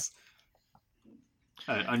 it's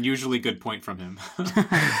an unusually good point from him.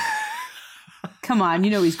 Come on,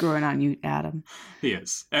 he's growing on you, Adam. He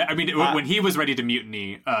is. I mean, when he was ready to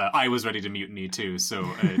mutiny, I was ready to mutiny too. So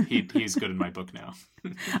he's good in my book now.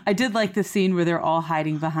 I did like the scene where they're all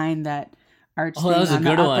hiding behind that arch thing that was on a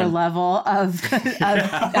good the upper one. level of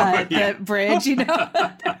the bridge,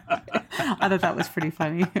 I thought that was pretty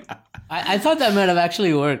funny. I thought that might have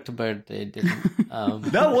actually worked, but it didn't.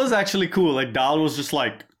 That was actually cool. Like Dal was just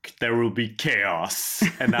like, there will be chaos,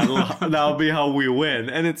 and that'll be how we win.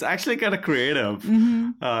 And it's actually kind of creative,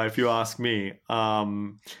 if you ask me.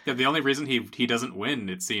 The only reason he doesn't win,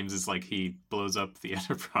 it seems, is like he blows up the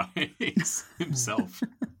Enterprise himself.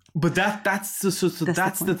 But that's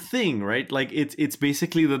the thing, right? Like it's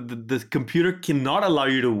basically the computer cannot allow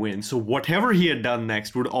you to win. So whatever he had done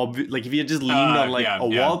next would like if he had just leaned on like a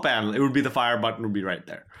wall panel, it would be the fire button would be right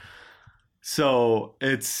there. So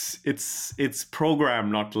it's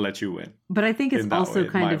programmed not to let you win. But I think it's also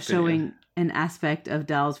kind of opinion. showing an aspect of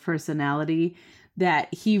Dal's personality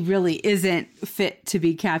that he really isn't fit to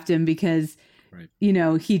be captain because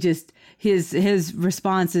he just his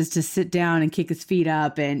response is to sit down and kick his feet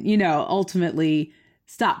up and ultimately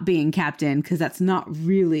stop being captain because that's not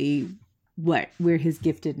really where his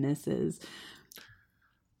giftedness is.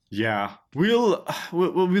 Yeah, we'll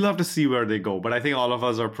have to see where they go, but I think all of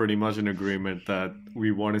us are pretty much in agreement that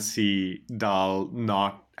we want to see Dal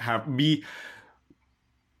not have to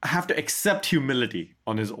accept humility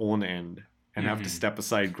on his own end and have to step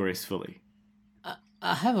aside gracefully.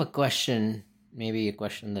 I have a question, maybe a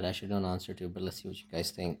question that I should not answer to, but let's see what you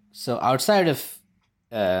guys think. So outside of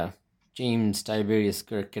James Tiberius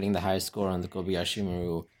Kirk getting the highest score on the Kobayashi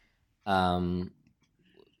Maru,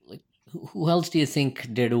 who else do you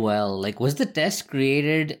think did well? Like, was the test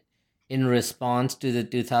created in response to the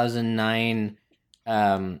 2009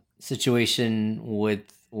 situation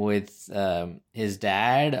with his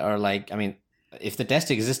dad? Or like, I mean, if the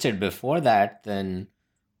test existed before that, then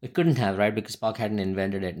it couldn't have, right? Because Spock hadn't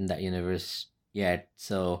invented it in that universe yet.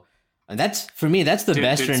 So, and that's, for me, that's the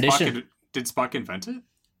best rendition. Did Spock invent it?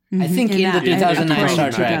 I think in the 2009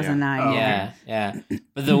 Star Trek. 2009, Oh, yeah. Yeah.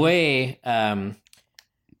 But the way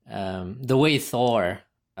Thor,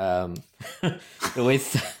 the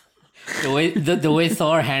way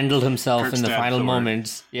Thor handled himself Kirk's in the dad, final Thor.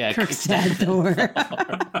 moments. Yeah, Kirk's dad Thor.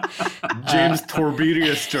 James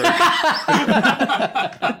Torberius Turk.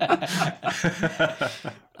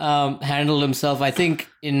 handled himself. I think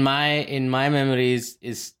in my memories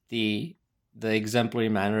is the exemplary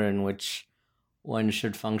manner in which one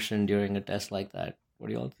should function during a test like that. What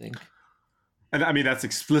do you all think? And I mean, that's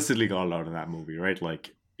explicitly called out in that movie, right?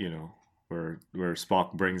 Like, you know, where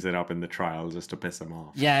Spock brings it up in the trial just to piss him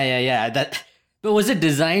off. Yeah. But was it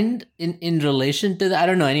designed in relation to that? I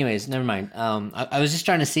don't know. Anyways, never mind. I was just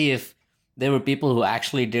trying to see if there were people who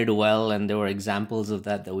actually did well, and there were examples of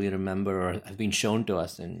that we remember or have been shown to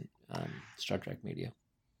us in Star Trek media.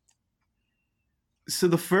 So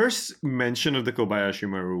the first mention of the Kobayashi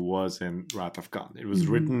Maru was in Wrath of Khan. It was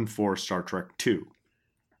written for Star Trek II.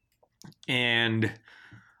 And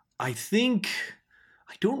I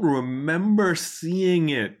don't remember seeing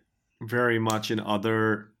it very much in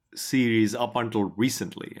other series up until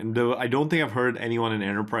recently. And I don't think I've heard anyone in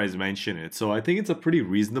Enterprise mention it. So I think it's a pretty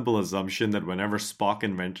reasonable assumption that whenever Spock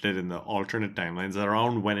invented it in the alternate timelines,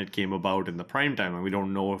 around when it came about in the prime timeline, we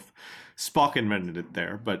don't know if Spock invented it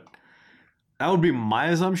there, but that would be my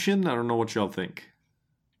assumption. I don't know what y'all think.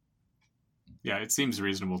 Yeah, it seems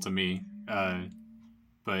reasonable to me.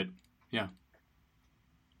 But yeah.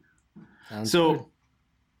 Sounds So,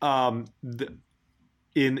 good.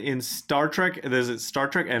 in Star Trek, there's a Star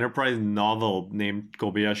Trek Enterprise novel named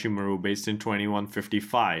Kobayashi Maru based in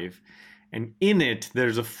 2155. And in it,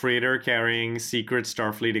 there's a freighter carrying secret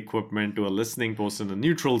Starfleet equipment to a listening post in the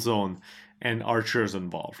neutral zone, and Archer's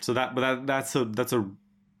involved. So that's a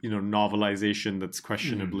novelization that's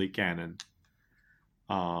questionably canon.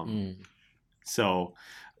 So,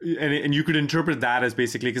 and you could interpret that as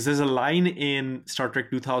basically, because there's a line in Star Trek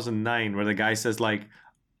 2009 where the guy says, like,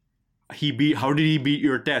 how did he beat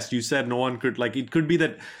your test? You said no one could, like, it could be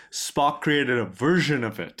that Spock created a version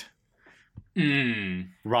of it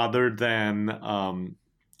rather than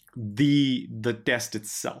the test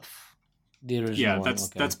itself. The original Yeah, one,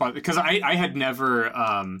 that's because I had never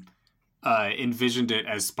envisioned it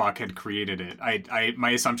as Spock had created it. My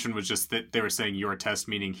assumption was just that they were saying your test,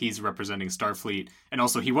 meaning he's representing Starfleet, and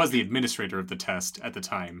also he was the administrator of the test at the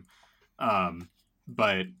time.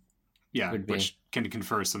 But yeah, which can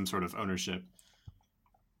confer some sort of ownership.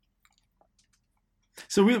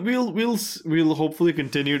 So we'll hopefully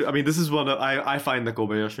continue. I mean, this is I find the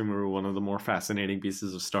Kobayashi Maru one of the more fascinating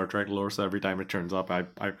pieces of Star Trek lore. So every time it turns up, I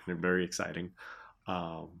find it very exciting.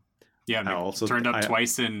 Yeah, I also turned up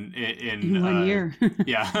twice in 1 year.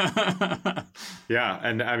 Yeah. Yeah,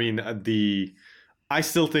 and I mean I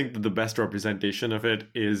still think that the best representation of it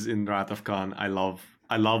is in Wrath of Khan. I love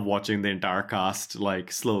watching the entire cast,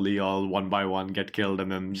 like, slowly all one by one get killed,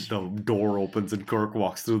 and then the door opens and Kirk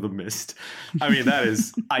walks through the mist. I mean, that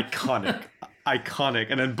is iconic.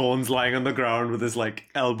 And then Bones lying on the ground with his, like,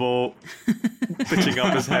 elbow pitching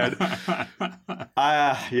up his head.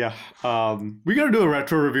 Yeah. We gotta do a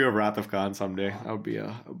retro review of Wrath of Khan someday. That would be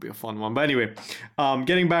a fun one. But anyway,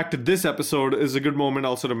 getting back to this episode is a good moment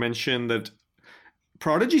also to mention that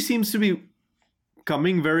Prodigy seems to be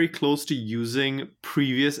coming very close to using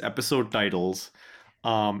previous episode titles.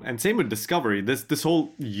 And same with Discovery. This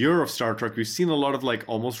whole year of Star Trek, we've seen a lot of, like,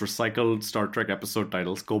 almost recycled Star Trek episode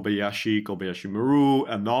titles. Kobayashi Maru,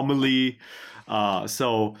 Anomaly.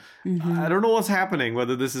 So I don't know what's happening,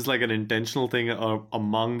 whether this is like an intentional thing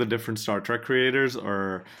among the different Star Trek creators,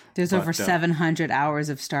 or there's over 700 hours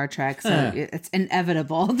of Star Trek, so it's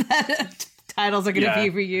inevitable that titles are going to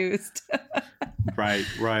be reused. Right.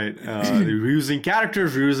 They're reusing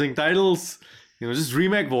characters, reusing titles. Just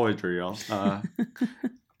remake Voyager, y'all.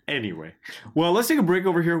 Anyway, well, let's take a break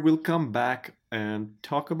over here. We'll come back and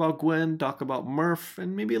talk about Gwen, talk about Murph,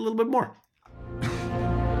 and maybe a little bit more.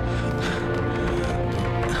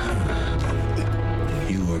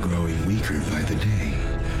 You are growing weaker by the day.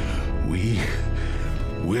 We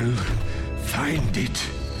will find it.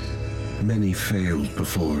 Many failed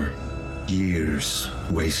before. Years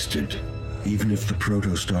wasted. Even if the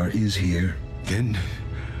protostar is here, then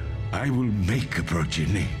I will make a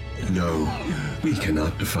progeny. No, we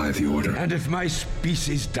cannot defy the order. And if my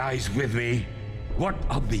species dies with me, what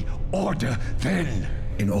of the order then?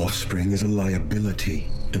 An offspring is a liability.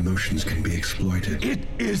 Emotions can be exploited. It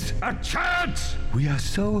is a chance! We are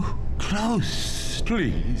so close.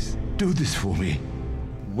 Please, do this for me.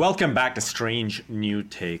 Welcome back to Strange New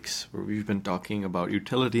Takes, where we've been talking about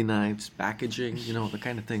utility knives, packaging, you know, the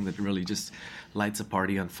kind of thing that really just lights a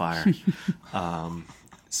party on fire.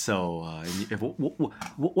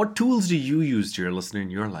 What tools do you use, dear listener, in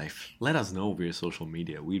your life? Let us know via social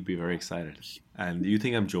media. We'd be very excited. And you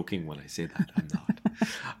think I'm joking when I say that? I'm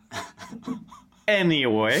not.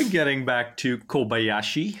 Anyway, getting back to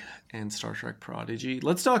Kobayashi and Star Trek Prodigy,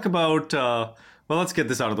 let's talk about... well, let's get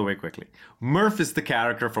this out of the way quickly. Murph is the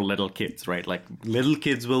character for little kids, right? Like, little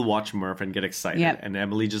kids will watch Murph and get excited. Yep. And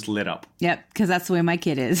Emily just lit up. Yep, because that's the way my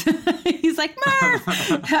kid is. He's like, Murph!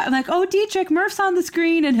 I'm like, oh, Dietrich, Murph's on the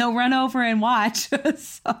screen, and he'll run over and watch.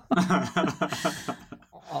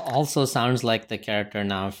 Also sounds like the character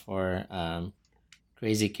now for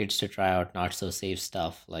crazy kids to try out not so safe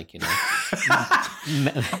stuff, like, you know,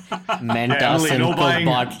 Mentos and Coke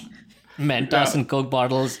bottles. Mentos and Coke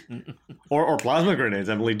bottles. Or plasma grenades.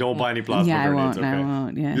 Emily, don't buy any plasma grenades, okay? I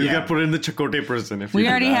won't, yeah. You get put in the Chakotay prison if we you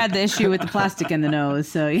already do that. had the issue with the plastic in the nose,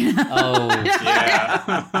 so, you know. Oh,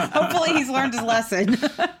 Yeah. Hopefully he's learned his lesson.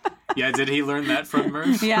 Yeah, did he learn that from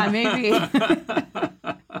Murph? Yeah, maybe.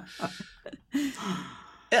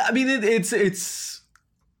 I mean, it's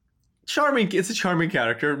charming. It's a charming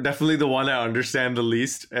character. Definitely the one I understand the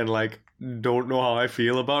least and, like, don't know how I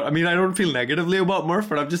feel about. I mean, I don't feel negatively about Murph,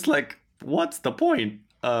 but I'm just like, what's the point?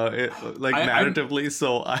 Narratively,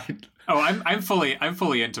 so I... Oh, I'm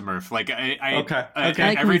fully into Murph. Like Okay.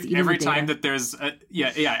 Every time that there's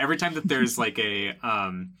every time that there's like a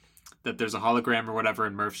that there's a hologram or whatever,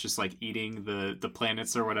 and Murph's just like eating the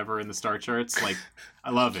planets or whatever in the star charts, like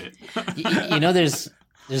I love it. you know, there's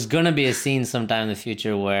gonna be a scene sometime in the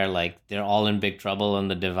future where like they're all in big trouble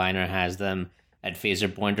and the diviner has them at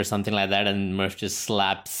phaser point or something like that, and Murph just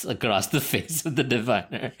slaps across the face of the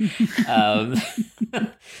diviner.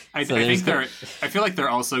 I feel like they're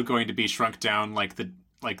also going to be shrunk down like the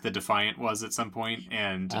Defiant was at some point,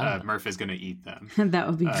 and Murph is going to eat them. That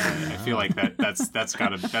would be I feel like that's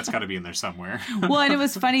gotta be in there somewhere. Well, and it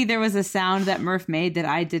was funny. There was a sound that Murph made that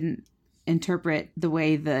I didn't interpret the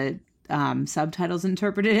way the subtitles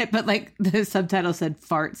interpreted it, but like the subtitle said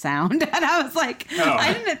fart sound, and I was like,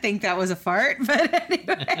 I didn't think that was a fart, but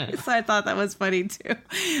anyway, so I thought that was funny too.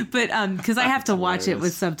 But because I have to watch it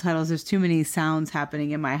with subtitles, there's too many sounds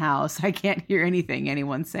happening in my house. I can't hear anything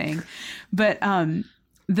anyone's saying. But was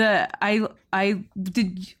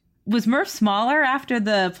Murph smaller after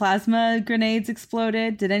the plasma grenades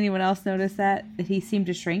exploded? Did anyone else notice that he seemed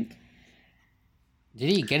to shrink? Did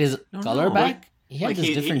he get his color back? He had this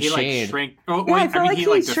different shade. Shrank. I felt like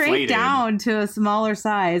he shrank down to a smaller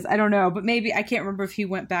size. I don't know, but maybe I can't remember if he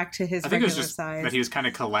went back to his regular size. I think it was just that he was kind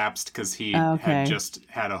of collapsed because he had just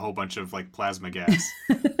had a whole bunch of like plasma gas.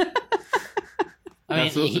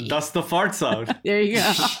 That's the fart sound. There you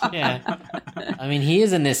go. Yeah. I mean, he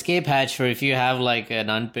is an escape hatch for if you have like an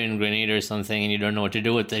unpinned grenade or something and you don't know what to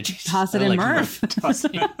do with it. Toss it in Murph.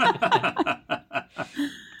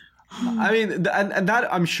 I mean, and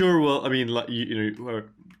that I'm sure will. I mean, you know,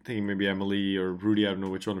 thinking maybe Emily or Rudy. I don't know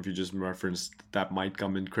which one of you just referenced that might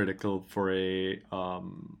come in critical for a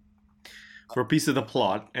piece of the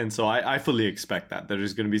plot, and so I fully expect that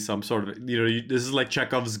there's going to be some sort of, you know, this is like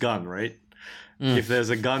Chekhov's gun, right? If there's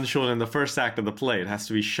a gun shown in the first act of the play, it has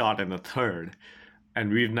to be shot in the third,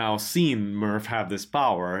 and we've now seen Murph have this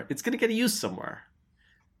power. It's going to get used somewhere,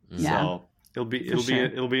 so it'll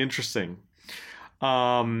be interesting.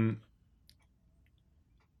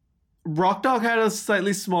 Rock Dog had a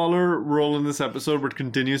slightly smaller role in this episode, but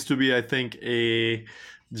continues to be, I think, a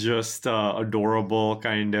just adorable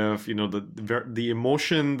kind of, you know, the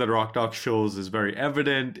emotion that Rock Dog shows is very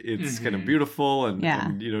evident. It's kind of beautiful,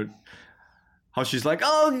 and you know how she's like,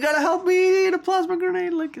 "Oh, you gotta help me eat a plasma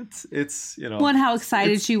grenade!" Like it's you know. Well, and how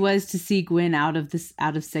excited she was to see Gwen out of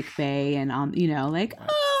sick bay, and you know, like,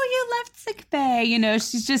 oh, you left sick bay. You know,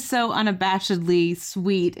 she's just so unabashedly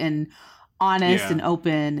sweet and honest and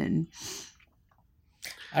open, and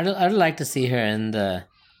I'd like to see her in the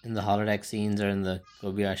holodeck scenes or in the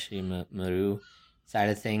Kobayashi Maru side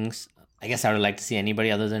of things. I guess I would like to see anybody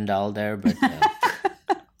other than Dahl there, but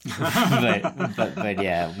but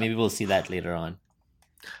yeah, maybe we'll see that later on.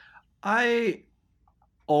 I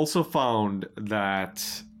also found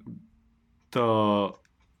that the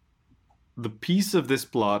piece of this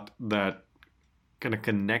plot that kind of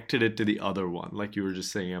connected it to the other one, like you were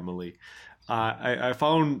just saying, Emily, I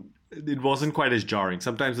found it wasn't quite as jarring.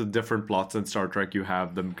 Sometimes with different plots in Star Trek, you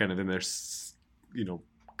have them kind of in their, you know,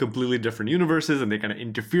 completely different universes, and they kind of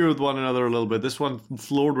interfere with one another a little bit. This one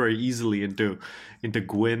flowed very easily into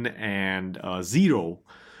Gwen and Zero,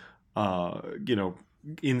 you know,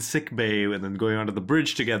 in sick bay and then going onto the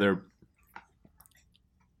bridge together.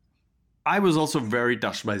 I was also very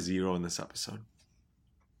touched by Zero in this episode.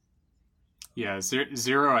 Yeah,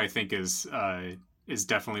 Zero I think is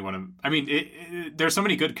definitely one of. I mean, there's so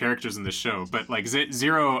many good characters in this show, but like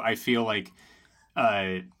Zero, I feel like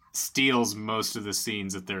steals most of the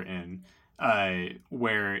scenes that they're in,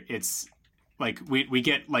 where it's like we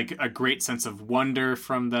get like a great sense of wonder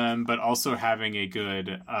from them, but also having a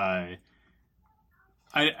good. I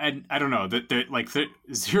don't know that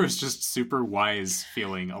Zero is just super wise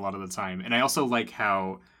feeling a lot of the time, and I also like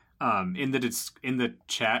how in the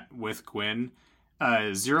chat with Gwen,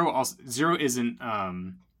 Zero isn't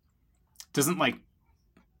doesn't like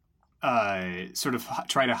sort of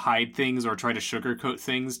try to hide things or try to sugarcoat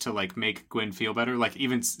things to like make Gwen feel better. Like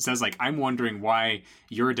even says like, I'm wondering why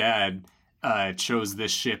your dad chose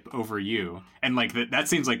this ship over you, and like that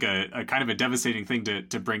seems like a kind of a devastating thing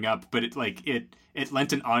to bring up, but it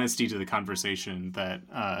lent an honesty to the conversation that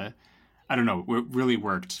I don't know, really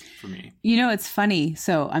worked for me. You know, it's funny.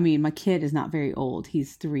 So, I mean, my kid is not very old.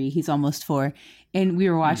 He's 3. He's almost 4. And we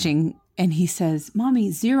were watching, and he says,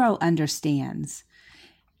 Mommy, Zero understands.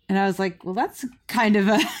 And I was like, well, that's kind of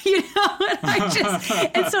a, and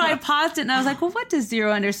so I paused it and I was like, well, what does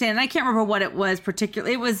Zero understand? And I can't remember what it was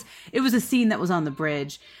particularly. It was a scene that was on the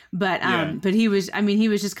bridge, but he was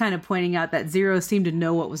just kind of pointing out that Zero seemed to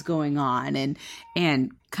know what was going on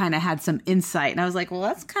and kind of had some insight. And I was like, well,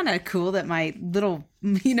 that's kind of cool that my little,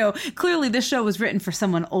 clearly this show was written for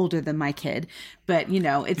someone older than my kid, but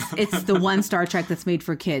it's the one Star Trek that's made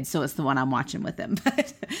for kids. So it's the one I'm watching with him.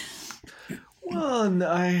 But well, and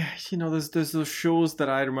there's those shows that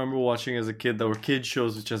I remember watching as a kid that were kid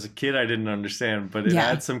shows, which as a kid I didn't understand, but it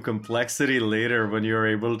had some complexity later when you're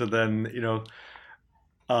able to then,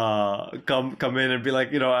 come in and be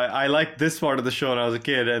like, I like this part of the show when I was a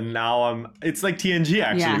kid, and now it's like TNG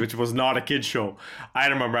actually, which was not a kid show. I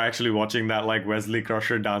remember actually watching that like Wesley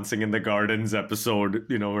Crusher dancing in the gardens episode,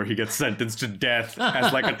 where he gets sentenced to death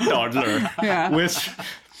as like a toddler, which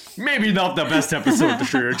maybe not the best episode to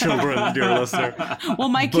show your children, dear listener. Well,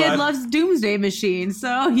 my kid loves Doomsday Machine,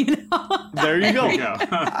 so there you go.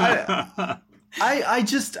 I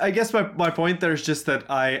guess my point there is just that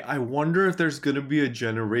I wonder if there's going to be a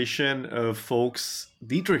generation of folks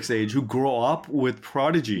Dietrich's age who grow up with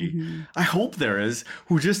Prodigy. Mm-hmm. I hope there is,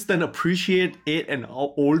 who just then appreciate it and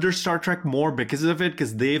older Star Trek more because of it,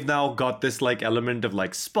 because they've now got this like element of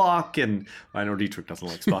like Spock, and I know Dietrich doesn't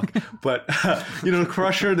like Spock, but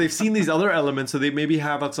Crusher, they've seen these other elements, so they maybe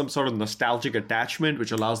have some sort of nostalgic attachment,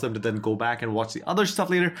 which allows them to then go back and watch the other stuff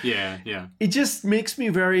later. Yeah. It just makes me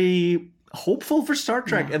very hopeful for Star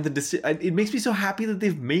Trek, and it makes me so happy that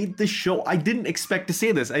they've made this show. I didn't expect to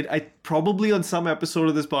say this. I probably on some episode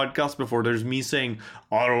of this podcast before, there's me saying,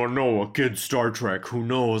 I don't know, a kid Star Trek, who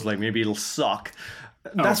knows, like maybe it'll suck.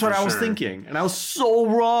 That's what I was thinking, and I was so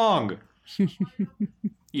wrong.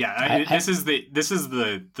 Yeah, this is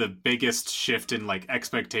the biggest shift in like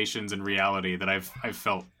expectations and reality that I've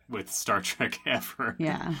felt with Star Trek ever.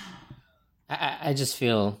 Yeah, I just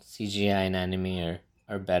feel CGI and anime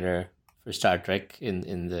are better for Star Trek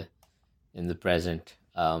in the present,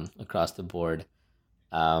 across the board.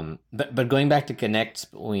 But going back to connects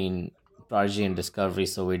between Prodigy and Discovery,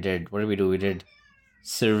 so what did we do? We did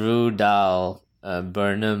Saru, Dal,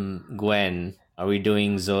 Burnham, Gwen. Are we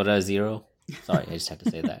doing Zora, Zero? Sorry, I just had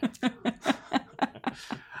to say that.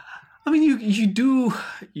 I mean, you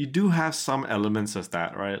do have some elements of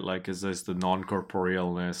that, right? Like, is there's the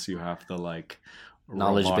non-corporealness, you have the like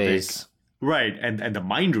knowledge base, right? And the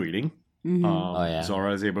mind reading. Mm-hmm.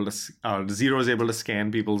 Zora is able to Zero is able to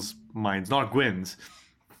scan people's minds, not Gwen's,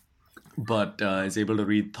 but is able to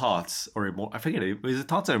read thoughts or I forget, is it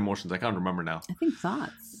thoughts or emotions? I can't remember now. I think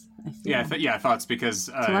thoughts. Thoughts,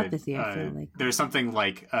 because telepathy, I feel like there's something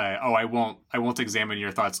like I won't examine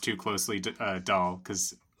your thoughts too closely, Doll,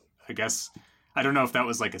 because I guess I don't know if that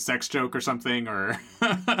was like a sex joke or something, or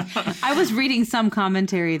I was reading some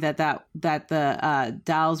commentary that the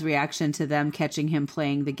Dal's reaction to them catching him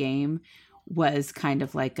playing the game was kind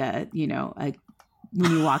of like a when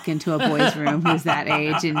you walk into a boy's room who's that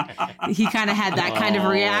age, and he kind of had that kind of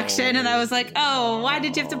reaction, and I was like, oh, why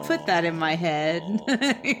did you have to put that in my head?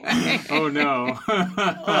 Oh no.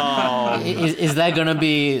 Is that gonna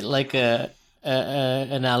be like a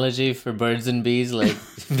analogy for birds and bees, like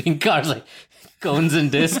being cards like cones and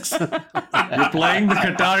discs? You're playing the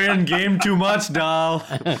Katarian game too much, Dal.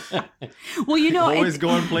 Well, always go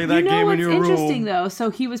and play that game in your room. It's interesting though. So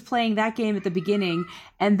he was playing that game at the beginning,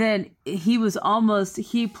 and then he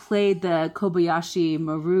played the Kobayashi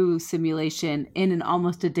Maru simulation in an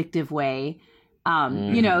almost addictive way.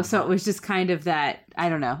 So it was just kind of that. I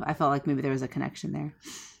don't know. I felt like maybe there was a connection there.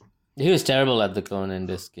 He was terrible at the clone in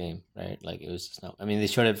this game, right? Like, it was just not. I mean, they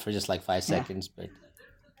showed it for just like 5 seconds, but.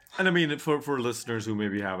 And I mean, for listeners who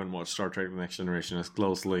maybe haven't watched Star Trek: The Next Generation as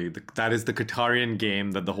closely, that is the Katarian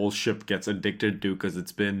game that the whole ship gets addicted to because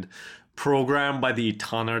it's been programmed by the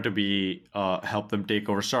Etana to be help them take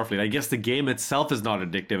over Starfleet. I guess the game itself is not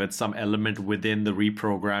addictive. It's some element within the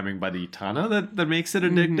reprogramming by the Etana that makes it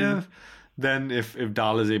addictive. Then if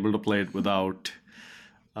Dal is able to play it without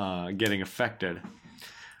getting affected.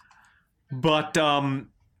 But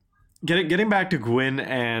getting back to Gwyn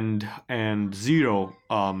and Zero,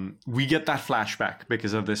 we get that flashback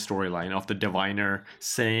because of this storyline of the diviner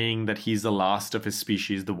saying that he's the last of his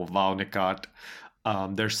species, the Wavau-Nikat.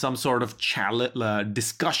 There's some sort of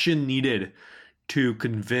discussion needed to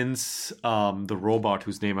convince the robot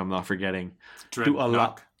whose name I'm not forgetting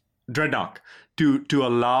Dreadnought to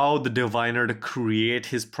allow the diviner to create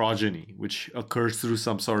his progeny, which occurs through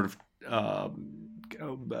some sort of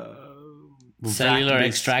cellular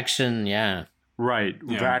extraction, right,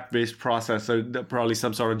 vat-based process, so probably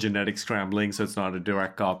some sort of genetic scrambling, so it's not a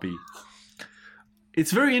direct copy.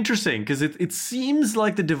 It's very interesting because it seems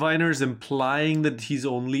like the diviner is implying that he's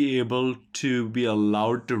only able to be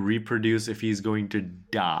allowed to reproduce if he's going to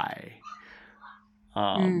die.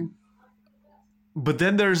 But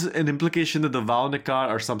then there's an implication that the Wavau-Nikat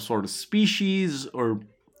are some sort of species, or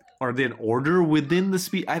are they an order within the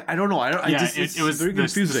species? I don't know. It was very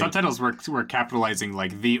confusing. The subtitles were capitalizing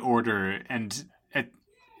like the order, and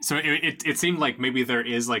so it seemed like maybe there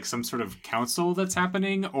is like some sort of council that's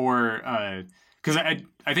happening, or because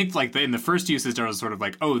I think like in the first usage there was sort of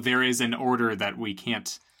like, oh, there is an order that we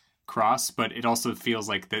can't cross, but it also feels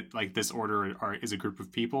like that like this order is a group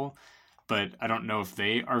of people, but I don't know if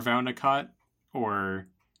they are Wavau-Nikat or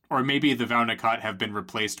maybe the Wavau-Nikat have been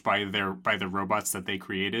replaced by the robots that they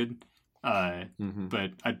created. But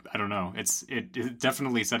I don't know. It's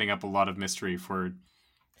definitely setting up a lot of mystery for.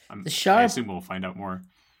 I assume we'll find out more.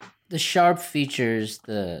 The sharp features,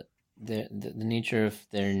 the nature of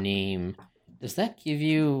their name, does that give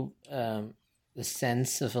you the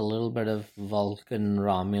sense of a little bit of Vulcan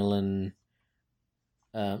Romulan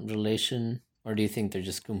relation? Or do you think they're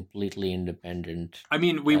just completely independent? I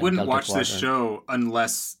mean, we wouldn't watch this show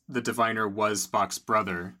unless the diviner was Spock's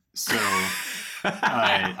brother. So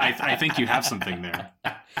I think you have something there.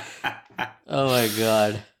 Oh my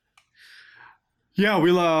god. Yeah,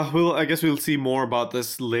 I guess we'll see more about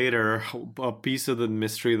this later. A piece of the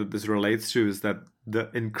mystery that this relates to is that the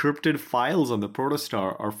encrypted files on the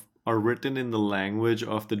protostar are written in the language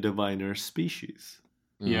of the diviner species.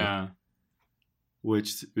 Yeah.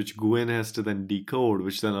 Which Gwyn has to then decode,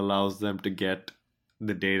 which then allows them to get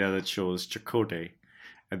the data that shows Chakotay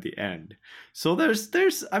at the end. So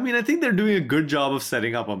I mean, I think they're doing a good job of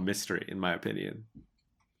setting up a mystery, in my opinion.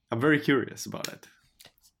 I'm very curious about it.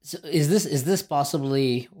 So is this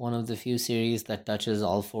possibly one of the few series that touches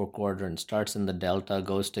all 4 quadrants? Starts in the Delta,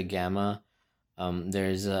 goes to Gamma.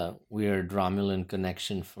 There's a weird Romulan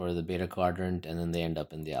connection for the Beta quadrant, and then they end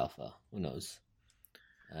up in the Alpha. Who knows?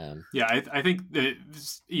 I think that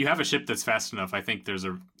you have a ship that's fast enough. I think there's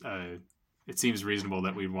it seems reasonable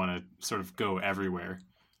that we'd want to sort of go everywhere.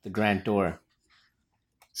 The Grand Tour.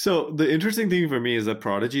 So the interesting thing for me is that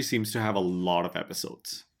Prodigy seems to have a lot of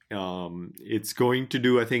episodes. It's going to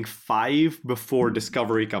do, I think, 5 before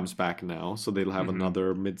Discovery comes back now. So they'll have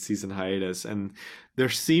another mid-season hiatus. And there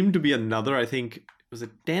seemed to be another, I think, was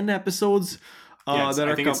it 10 episodes? I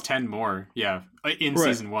think it's 10 more. Yeah, in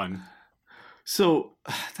season 1. So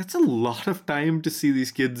that's a lot of time to see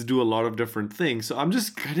these kids do a lot of different things. So I'm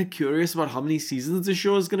just kind of curious about how many seasons the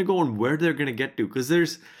show is going to go and where they're going to get to. Because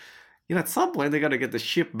there's, at some point they got to get the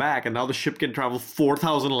ship back, and now the ship can travel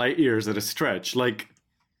 4,000 light years at a stretch. Like,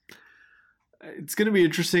 it's going to be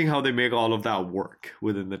interesting how they make all of that work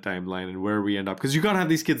within the timeline and where we end up. Because you got to have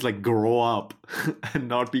these kids like grow up and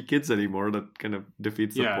not be kids anymore. That kind of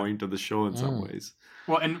defeats the point of the show in some ways.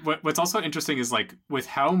 Well, and what's also interesting is like with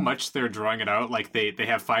how much they're drawing it out, like they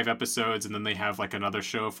have 5 episodes and then they have like another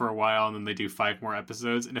show for a while and then they do 5 more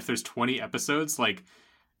episodes. And if there's 20 episodes, like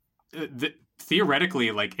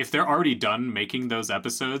theoretically, like if they're already done making those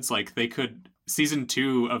episodes, like season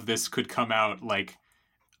 2 of this could come out like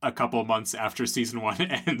a couple months after season 1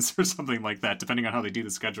 ends or something like that, depending on how they do the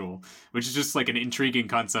schedule, which is just like an intriguing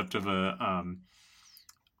concept of a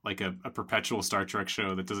perpetual Star Trek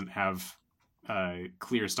show that doesn't have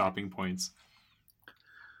clear stopping points.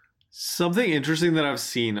 Something interesting that I've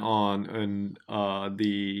seen on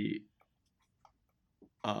the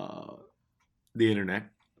internet,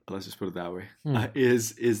 let's just put it that way,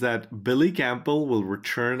 is that Billy Campbell will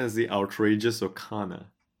return as the outrageous Okana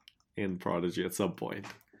in Prodigy at some point.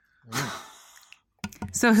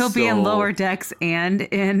 So he'll be in Lower Decks and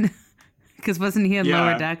in, because wasn't he in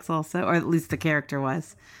Lower Decks also, or at least the character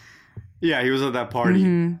was. Yeah, he was at that party.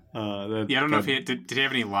 Mm-hmm. I don't know if did he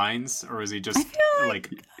have any lines, or was he just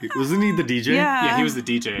like wasn't he the DJ? Yeah, he was the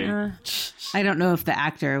DJ. I don't know if the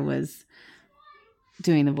actor was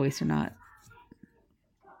doing the voice or not.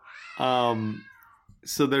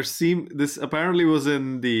 So this apparently was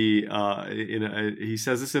in the he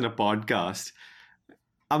says this in a podcast.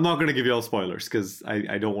 I'm not going to give you all spoilers because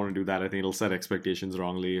I don't want to do that. I think it'll set expectations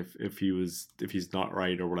wrongly if he's not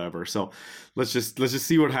right or whatever. So let's just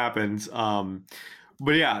see what happens.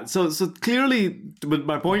 But yeah, so clearly, but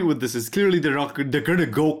my point with this is clearly they're going to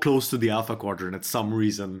go close to the Alpha Quadrant at some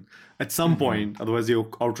reason, at some point. Otherwise, the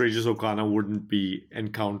outrageous Okana wouldn't be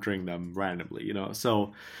encountering them randomly, you know.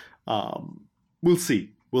 So we'll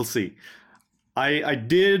see. I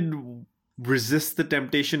did resist the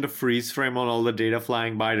temptation to freeze frame on all the data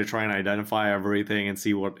flying by to try and identify everything and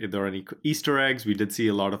see if there are any Easter eggs. We did see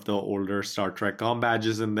a lot of the older Star Trek comm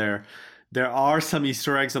badges in there. There are some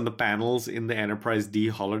Easter eggs on the panels in the Enterprise D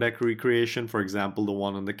holodeck recreation. For example, the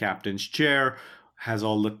one on the captain's chair has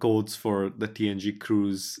all the codes for the TNG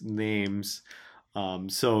crew's names.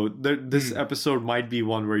 So this episode might be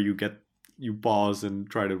one where you pause and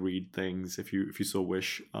try to read things if you so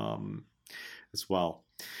wish, as well.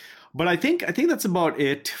 But I think that's about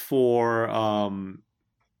it for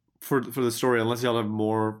the story, unless y'all have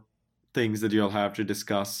more things that you'll have to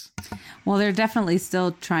discuss. Well, they're definitely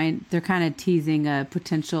still trying. They're kind of teasing a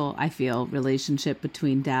potential, I feel, relationship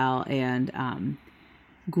between Dal and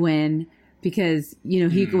Gwen, because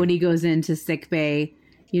when he goes into sickbay,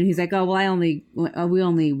 he's like, oh well, we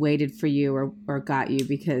only waited for you or got you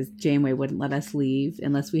because Janeway wouldn't let us leave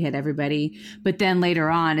unless we had everybody. But then later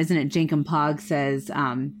on, isn't it Jankum Pog says,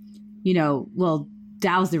 well,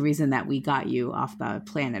 Dal's the reason that we got you off the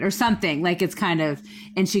planet or something. Like it's kind of,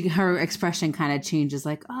 and her expression kind of changes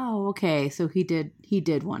like, oh, okay. So he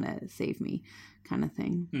did want to save me kind of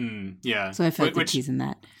thing. Yeah. So I feel like they're teasing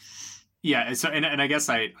that. Yeah, so and I guess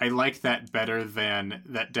I like that better than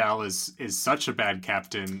that Dal is such a bad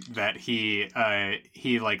captain that he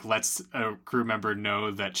like lets a crew member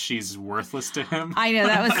know that she's worthless to him. I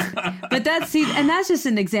know but that's just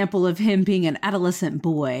an example of him being an adolescent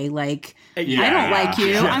boy. Like I don't like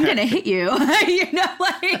you, I'm gonna hit you.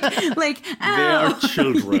 like they are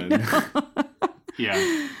children.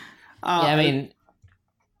 Yeah. I mean,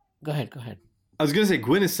 go ahead. I was going to say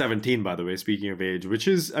Gwen is 17, by the way, speaking of age, which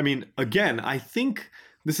is, I mean, again, I think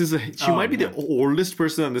she might be the oldest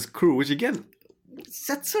person on this crew, which again,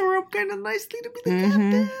 sets her up kind of nicely to be the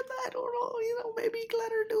captain. I don't know, maybe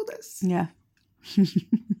let her do this. Yeah.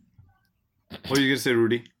 What are you going to say,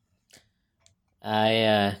 Rudy?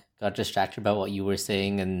 I got distracted by what you were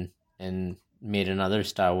saying and made another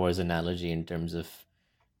Star Wars analogy in terms of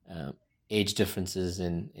age differences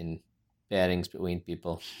in pairings between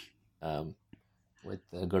people. With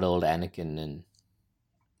the good old Anakin and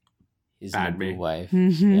his new wife.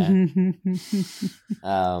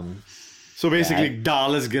 So basically,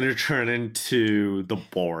 Dal is going to turn into the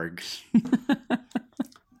Borg.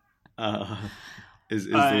 Is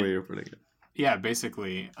the way you're putting it. Yeah,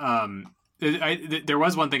 basically. There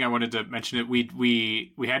was one thing I wanted to mention.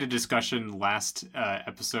 We had a discussion last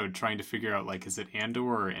episode trying to figure out, like, is it Andor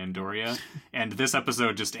or Andoria? And this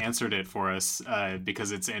episode just answered it for us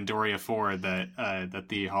because it's Andoria 4 that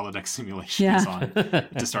the holodeck simulation is on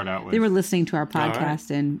to start out with. They were listening to our podcast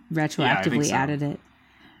and retroactively added it.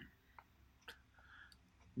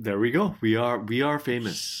 There we go. We are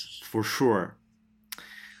famous for sure.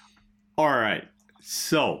 All right.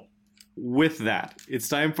 So with that, it's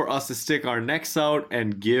time for us to stick our necks out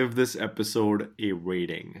and give this episode a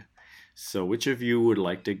rating. So which of you would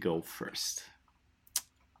like to go first?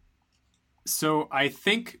 So I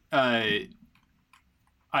think I've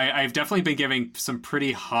definitely been giving some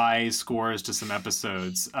pretty high scores to some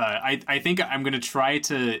episodes. I think I'm going to try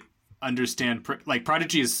to understand, like,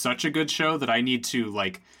 Prodigy is such a good show that I need to,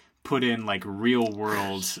 like, put in like real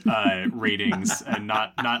world ratings and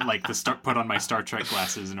not like put on my Star Trek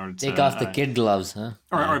glasses in order to take off the kid gloves, huh?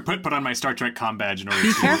 Or put on my Star Trek comm badge in order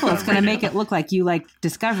be to careful. It's going to make it look like you like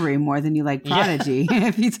Discovery more than you like Prodigy.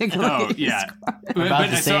 If you take a look at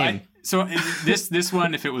about the same. So this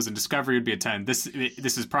one, if it was in Discovery, would be a 10. This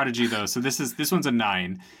is Prodigy though, so this one's a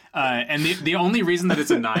 9. And the only reason that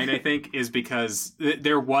it's a 9, I think, is because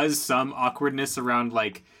there was some awkwardness around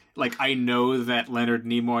like I know that Leonard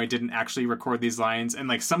Nimoy didn't actually record these lines, and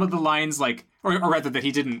like some of the lines, like or rather that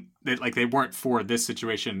he didn't, that like they weren't for this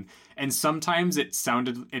situation, and sometimes it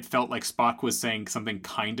felt like Spock was saying something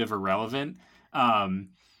kind of irrelevant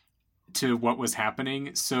to what was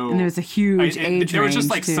happening. So And there's a huge age there was just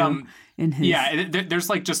range, like too, some in his... there's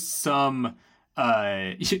like just some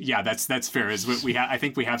that's fair. Is we I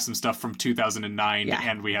think we have some stuff from 2009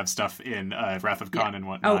 and we have stuff in Wrath of Khan and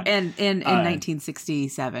whatnot. Oh, and in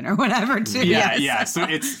 1967 or whatever too. So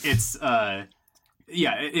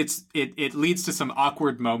it leads to some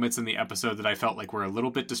awkward moments in the episode that I felt like were a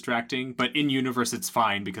little bit distracting, but in universe it's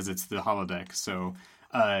fine because it's the holodeck. So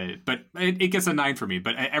but it gets a 9 for me,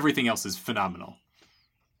 but everything else is phenomenal.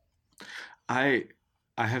 I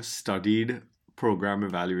have studied program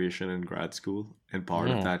evaluation in grad school, and part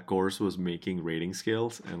of that course was making rating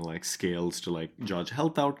scales and like scales to like judge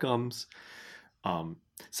health outcomes.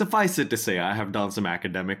 Suffice it to say, I have done some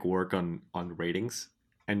academic work on ratings,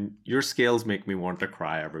 and your scales make me want to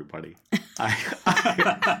cry, everybody.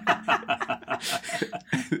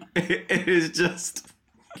 It is just...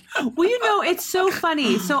 Well, it's so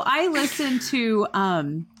funny. So I listened to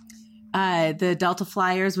the Delta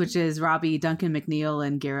Flyers, which is Robbie Duncan McNeil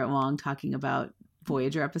and Garrett Wong talking about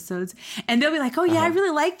Voyager episodes. And they'll be like, oh, yeah, I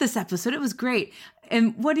really like this episode. It was great.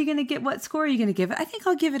 And what are you going to get? What score are you going to give it? I think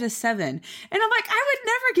I'll give it a 7. And I'm like, I would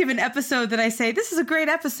never give an episode that I say, this is a great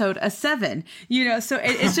episode, a 7. So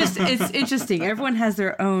it's just, it's interesting. Everyone has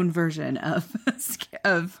their own version of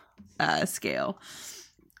scale.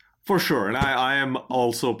 For sure. And I am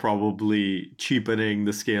also probably cheapening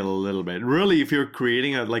the scale a little bit. Really, if you're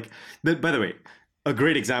creating by the way, a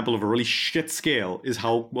great example of a really shit scale is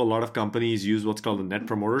how a lot of companies use what's called the Net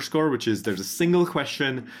Promoter Score, which is there's a single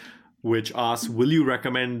question which asks, will you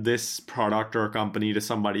recommend this product or company to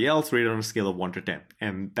somebody else, rated on a scale of 1 to 10?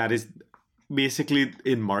 And that is basically,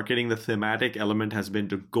 in marketing, the thematic element has been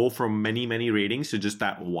to go from many, many ratings to just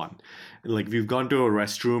that one. Like if you've gone to a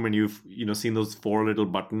restroom and you've seen those 4 little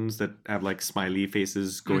buttons that have like smiley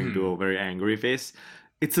faces going to a very angry face,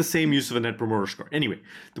 it's the same use of a Net Promoter Score. Anyway,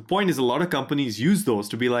 the point is a lot of companies use those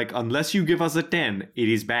to be like, unless you give us a 10, it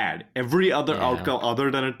is bad. Every other outcome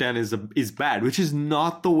other than a 10 is bad, which is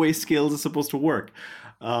not the way scales are supposed to work.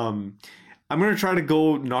 I'm going to try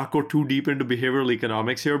to not go too deep into behavioral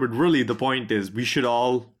economics here, but really the point is we should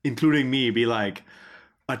all, including me, be like,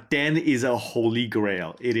 a 10 is a holy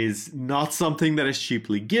grail. It is not something that is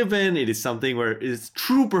cheaply given. It is something where it is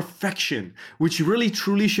true perfection, which really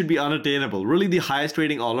truly should be unattainable. Really, the highest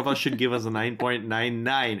rating all of us should give us a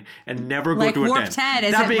 9.99 and never go to a 10. Like Warp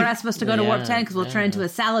 10. We're not supposed to go to Warp 10 because we'll turn into a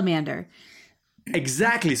salamander.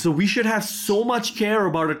 Exactly. So we should have so much care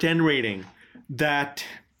about a 10 rating that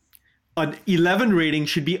an 11 rating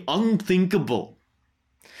should be unthinkable.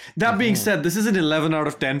 That being said, this is an 11 out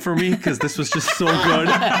of 10 for me because this was just so good.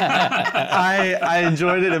 I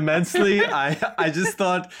enjoyed it immensely. I just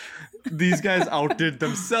thought these guys outdid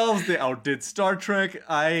themselves. They outdid Star Trek.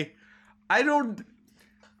 Let's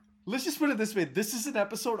just put it this way. This is an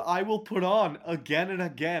episode I will put on again and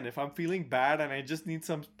again. If I'm feeling bad and I just need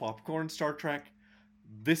some popcorn Star Trek,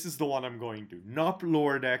 this is the one I'm going to. Not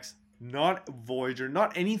Lower Decks. Not Voyager,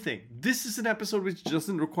 not anything. This is an episode which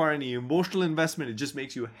doesn't require any emotional investment. It just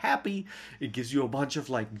makes you happy. It gives you a bunch of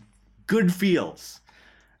like good feels.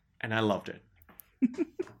 And I loved it.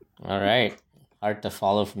 All right. Hard to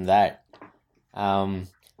follow from that. I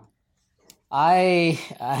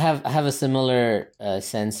have a similar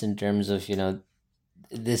sense in terms of,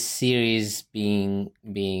 this series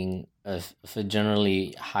being of a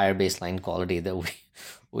generally higher baseline quality that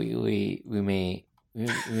we may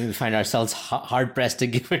find ourselves hard pressed to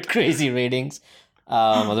give it crazy ratings.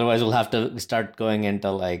 Otherwise, we'll have to start going into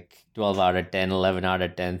like 12 out of 10, 11 out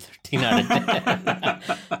of 10, 13 out of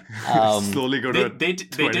 10. Slowly go to they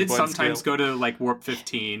did sometimes scale. Go to like Warp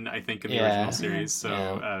 15, I think, in the original series.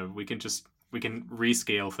 So we can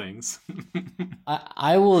rescale things.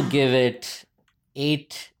 I will give it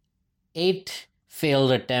 8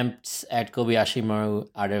 failed attempts at Kobayashi Maru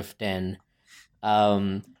out of 10.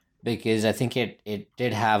 Because I think it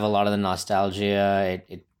did have a lot of the nostalgia.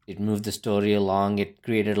 It moved the story along. It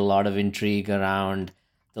created a lot of intrigue around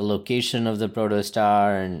the location of the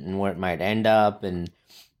protostar and where it might end up. And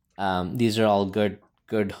these are all good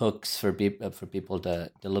hooks for people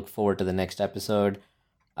to look forward to the next episode.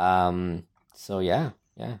 So yeah.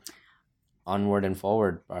 Onward and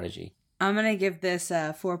forward, Prodigy. I'm gonna give this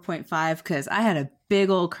a 4.5 because I had a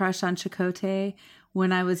big old crush on Chakotay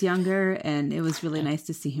when I was younger, and it was really nice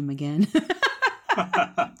to see him again.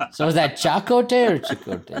 So is that Chakotay or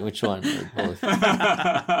Chakotay? Which one? Or both?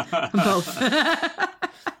 Both.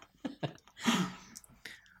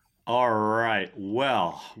 All right.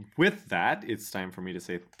 Well, with that, it's time for me to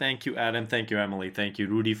say thank you, Adam. Thank you, Emily. Thank you,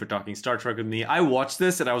 Rudy, for talking Star Trek with me. I watched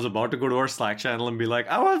this and I was about to go to our Slack channel and be like,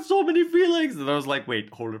 I have so many feelings. And I was like, wait,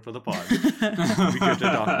 hold it for the pod. We get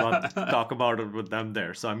to talk about it with them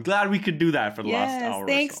there. So I'm glad we could do that for the last hour.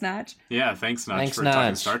 Thanks, or so. Notch. Yeah, thanks, Notch, for Notch.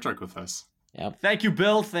 talking Star Trek with us. Yep. Thank you,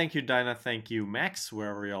 Bill. Thank you, Dinah. Thank you, Max,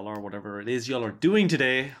 wherever y'all are, whatever it is y'all are doing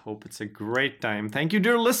today. Hope it's a great time. Thank you,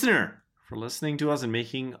 dear listener, for listening to us and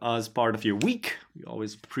making us part of your week. We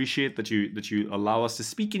always appreciate that you allow us to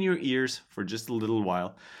speak in your ears for just a little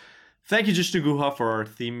while. Thank you, Jish Guha, for our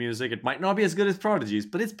theme music. It might not be as good as Prodigy's,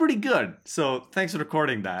 but it's pretty good. So thanks for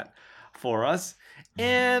recording that for us.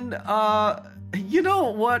 And you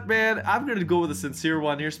know what, man? I'm gonna go with a sincere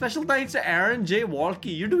one here. Special thanks to Aaron J.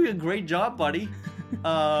 Walke. You're doing a great job, buddy.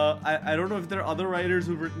 I don't know if there are other writers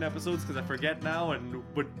who've written episodes because I forget now,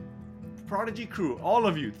 but Prodigy crew, all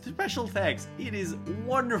of you, special thanks. It is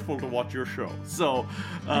wonderful to watch your show. So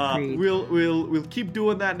we'll keep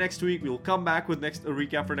doing that next week. We'll come back with a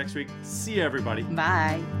recap for next week. See you, everybody.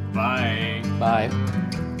 Bye. Bye.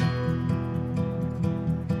 Bye.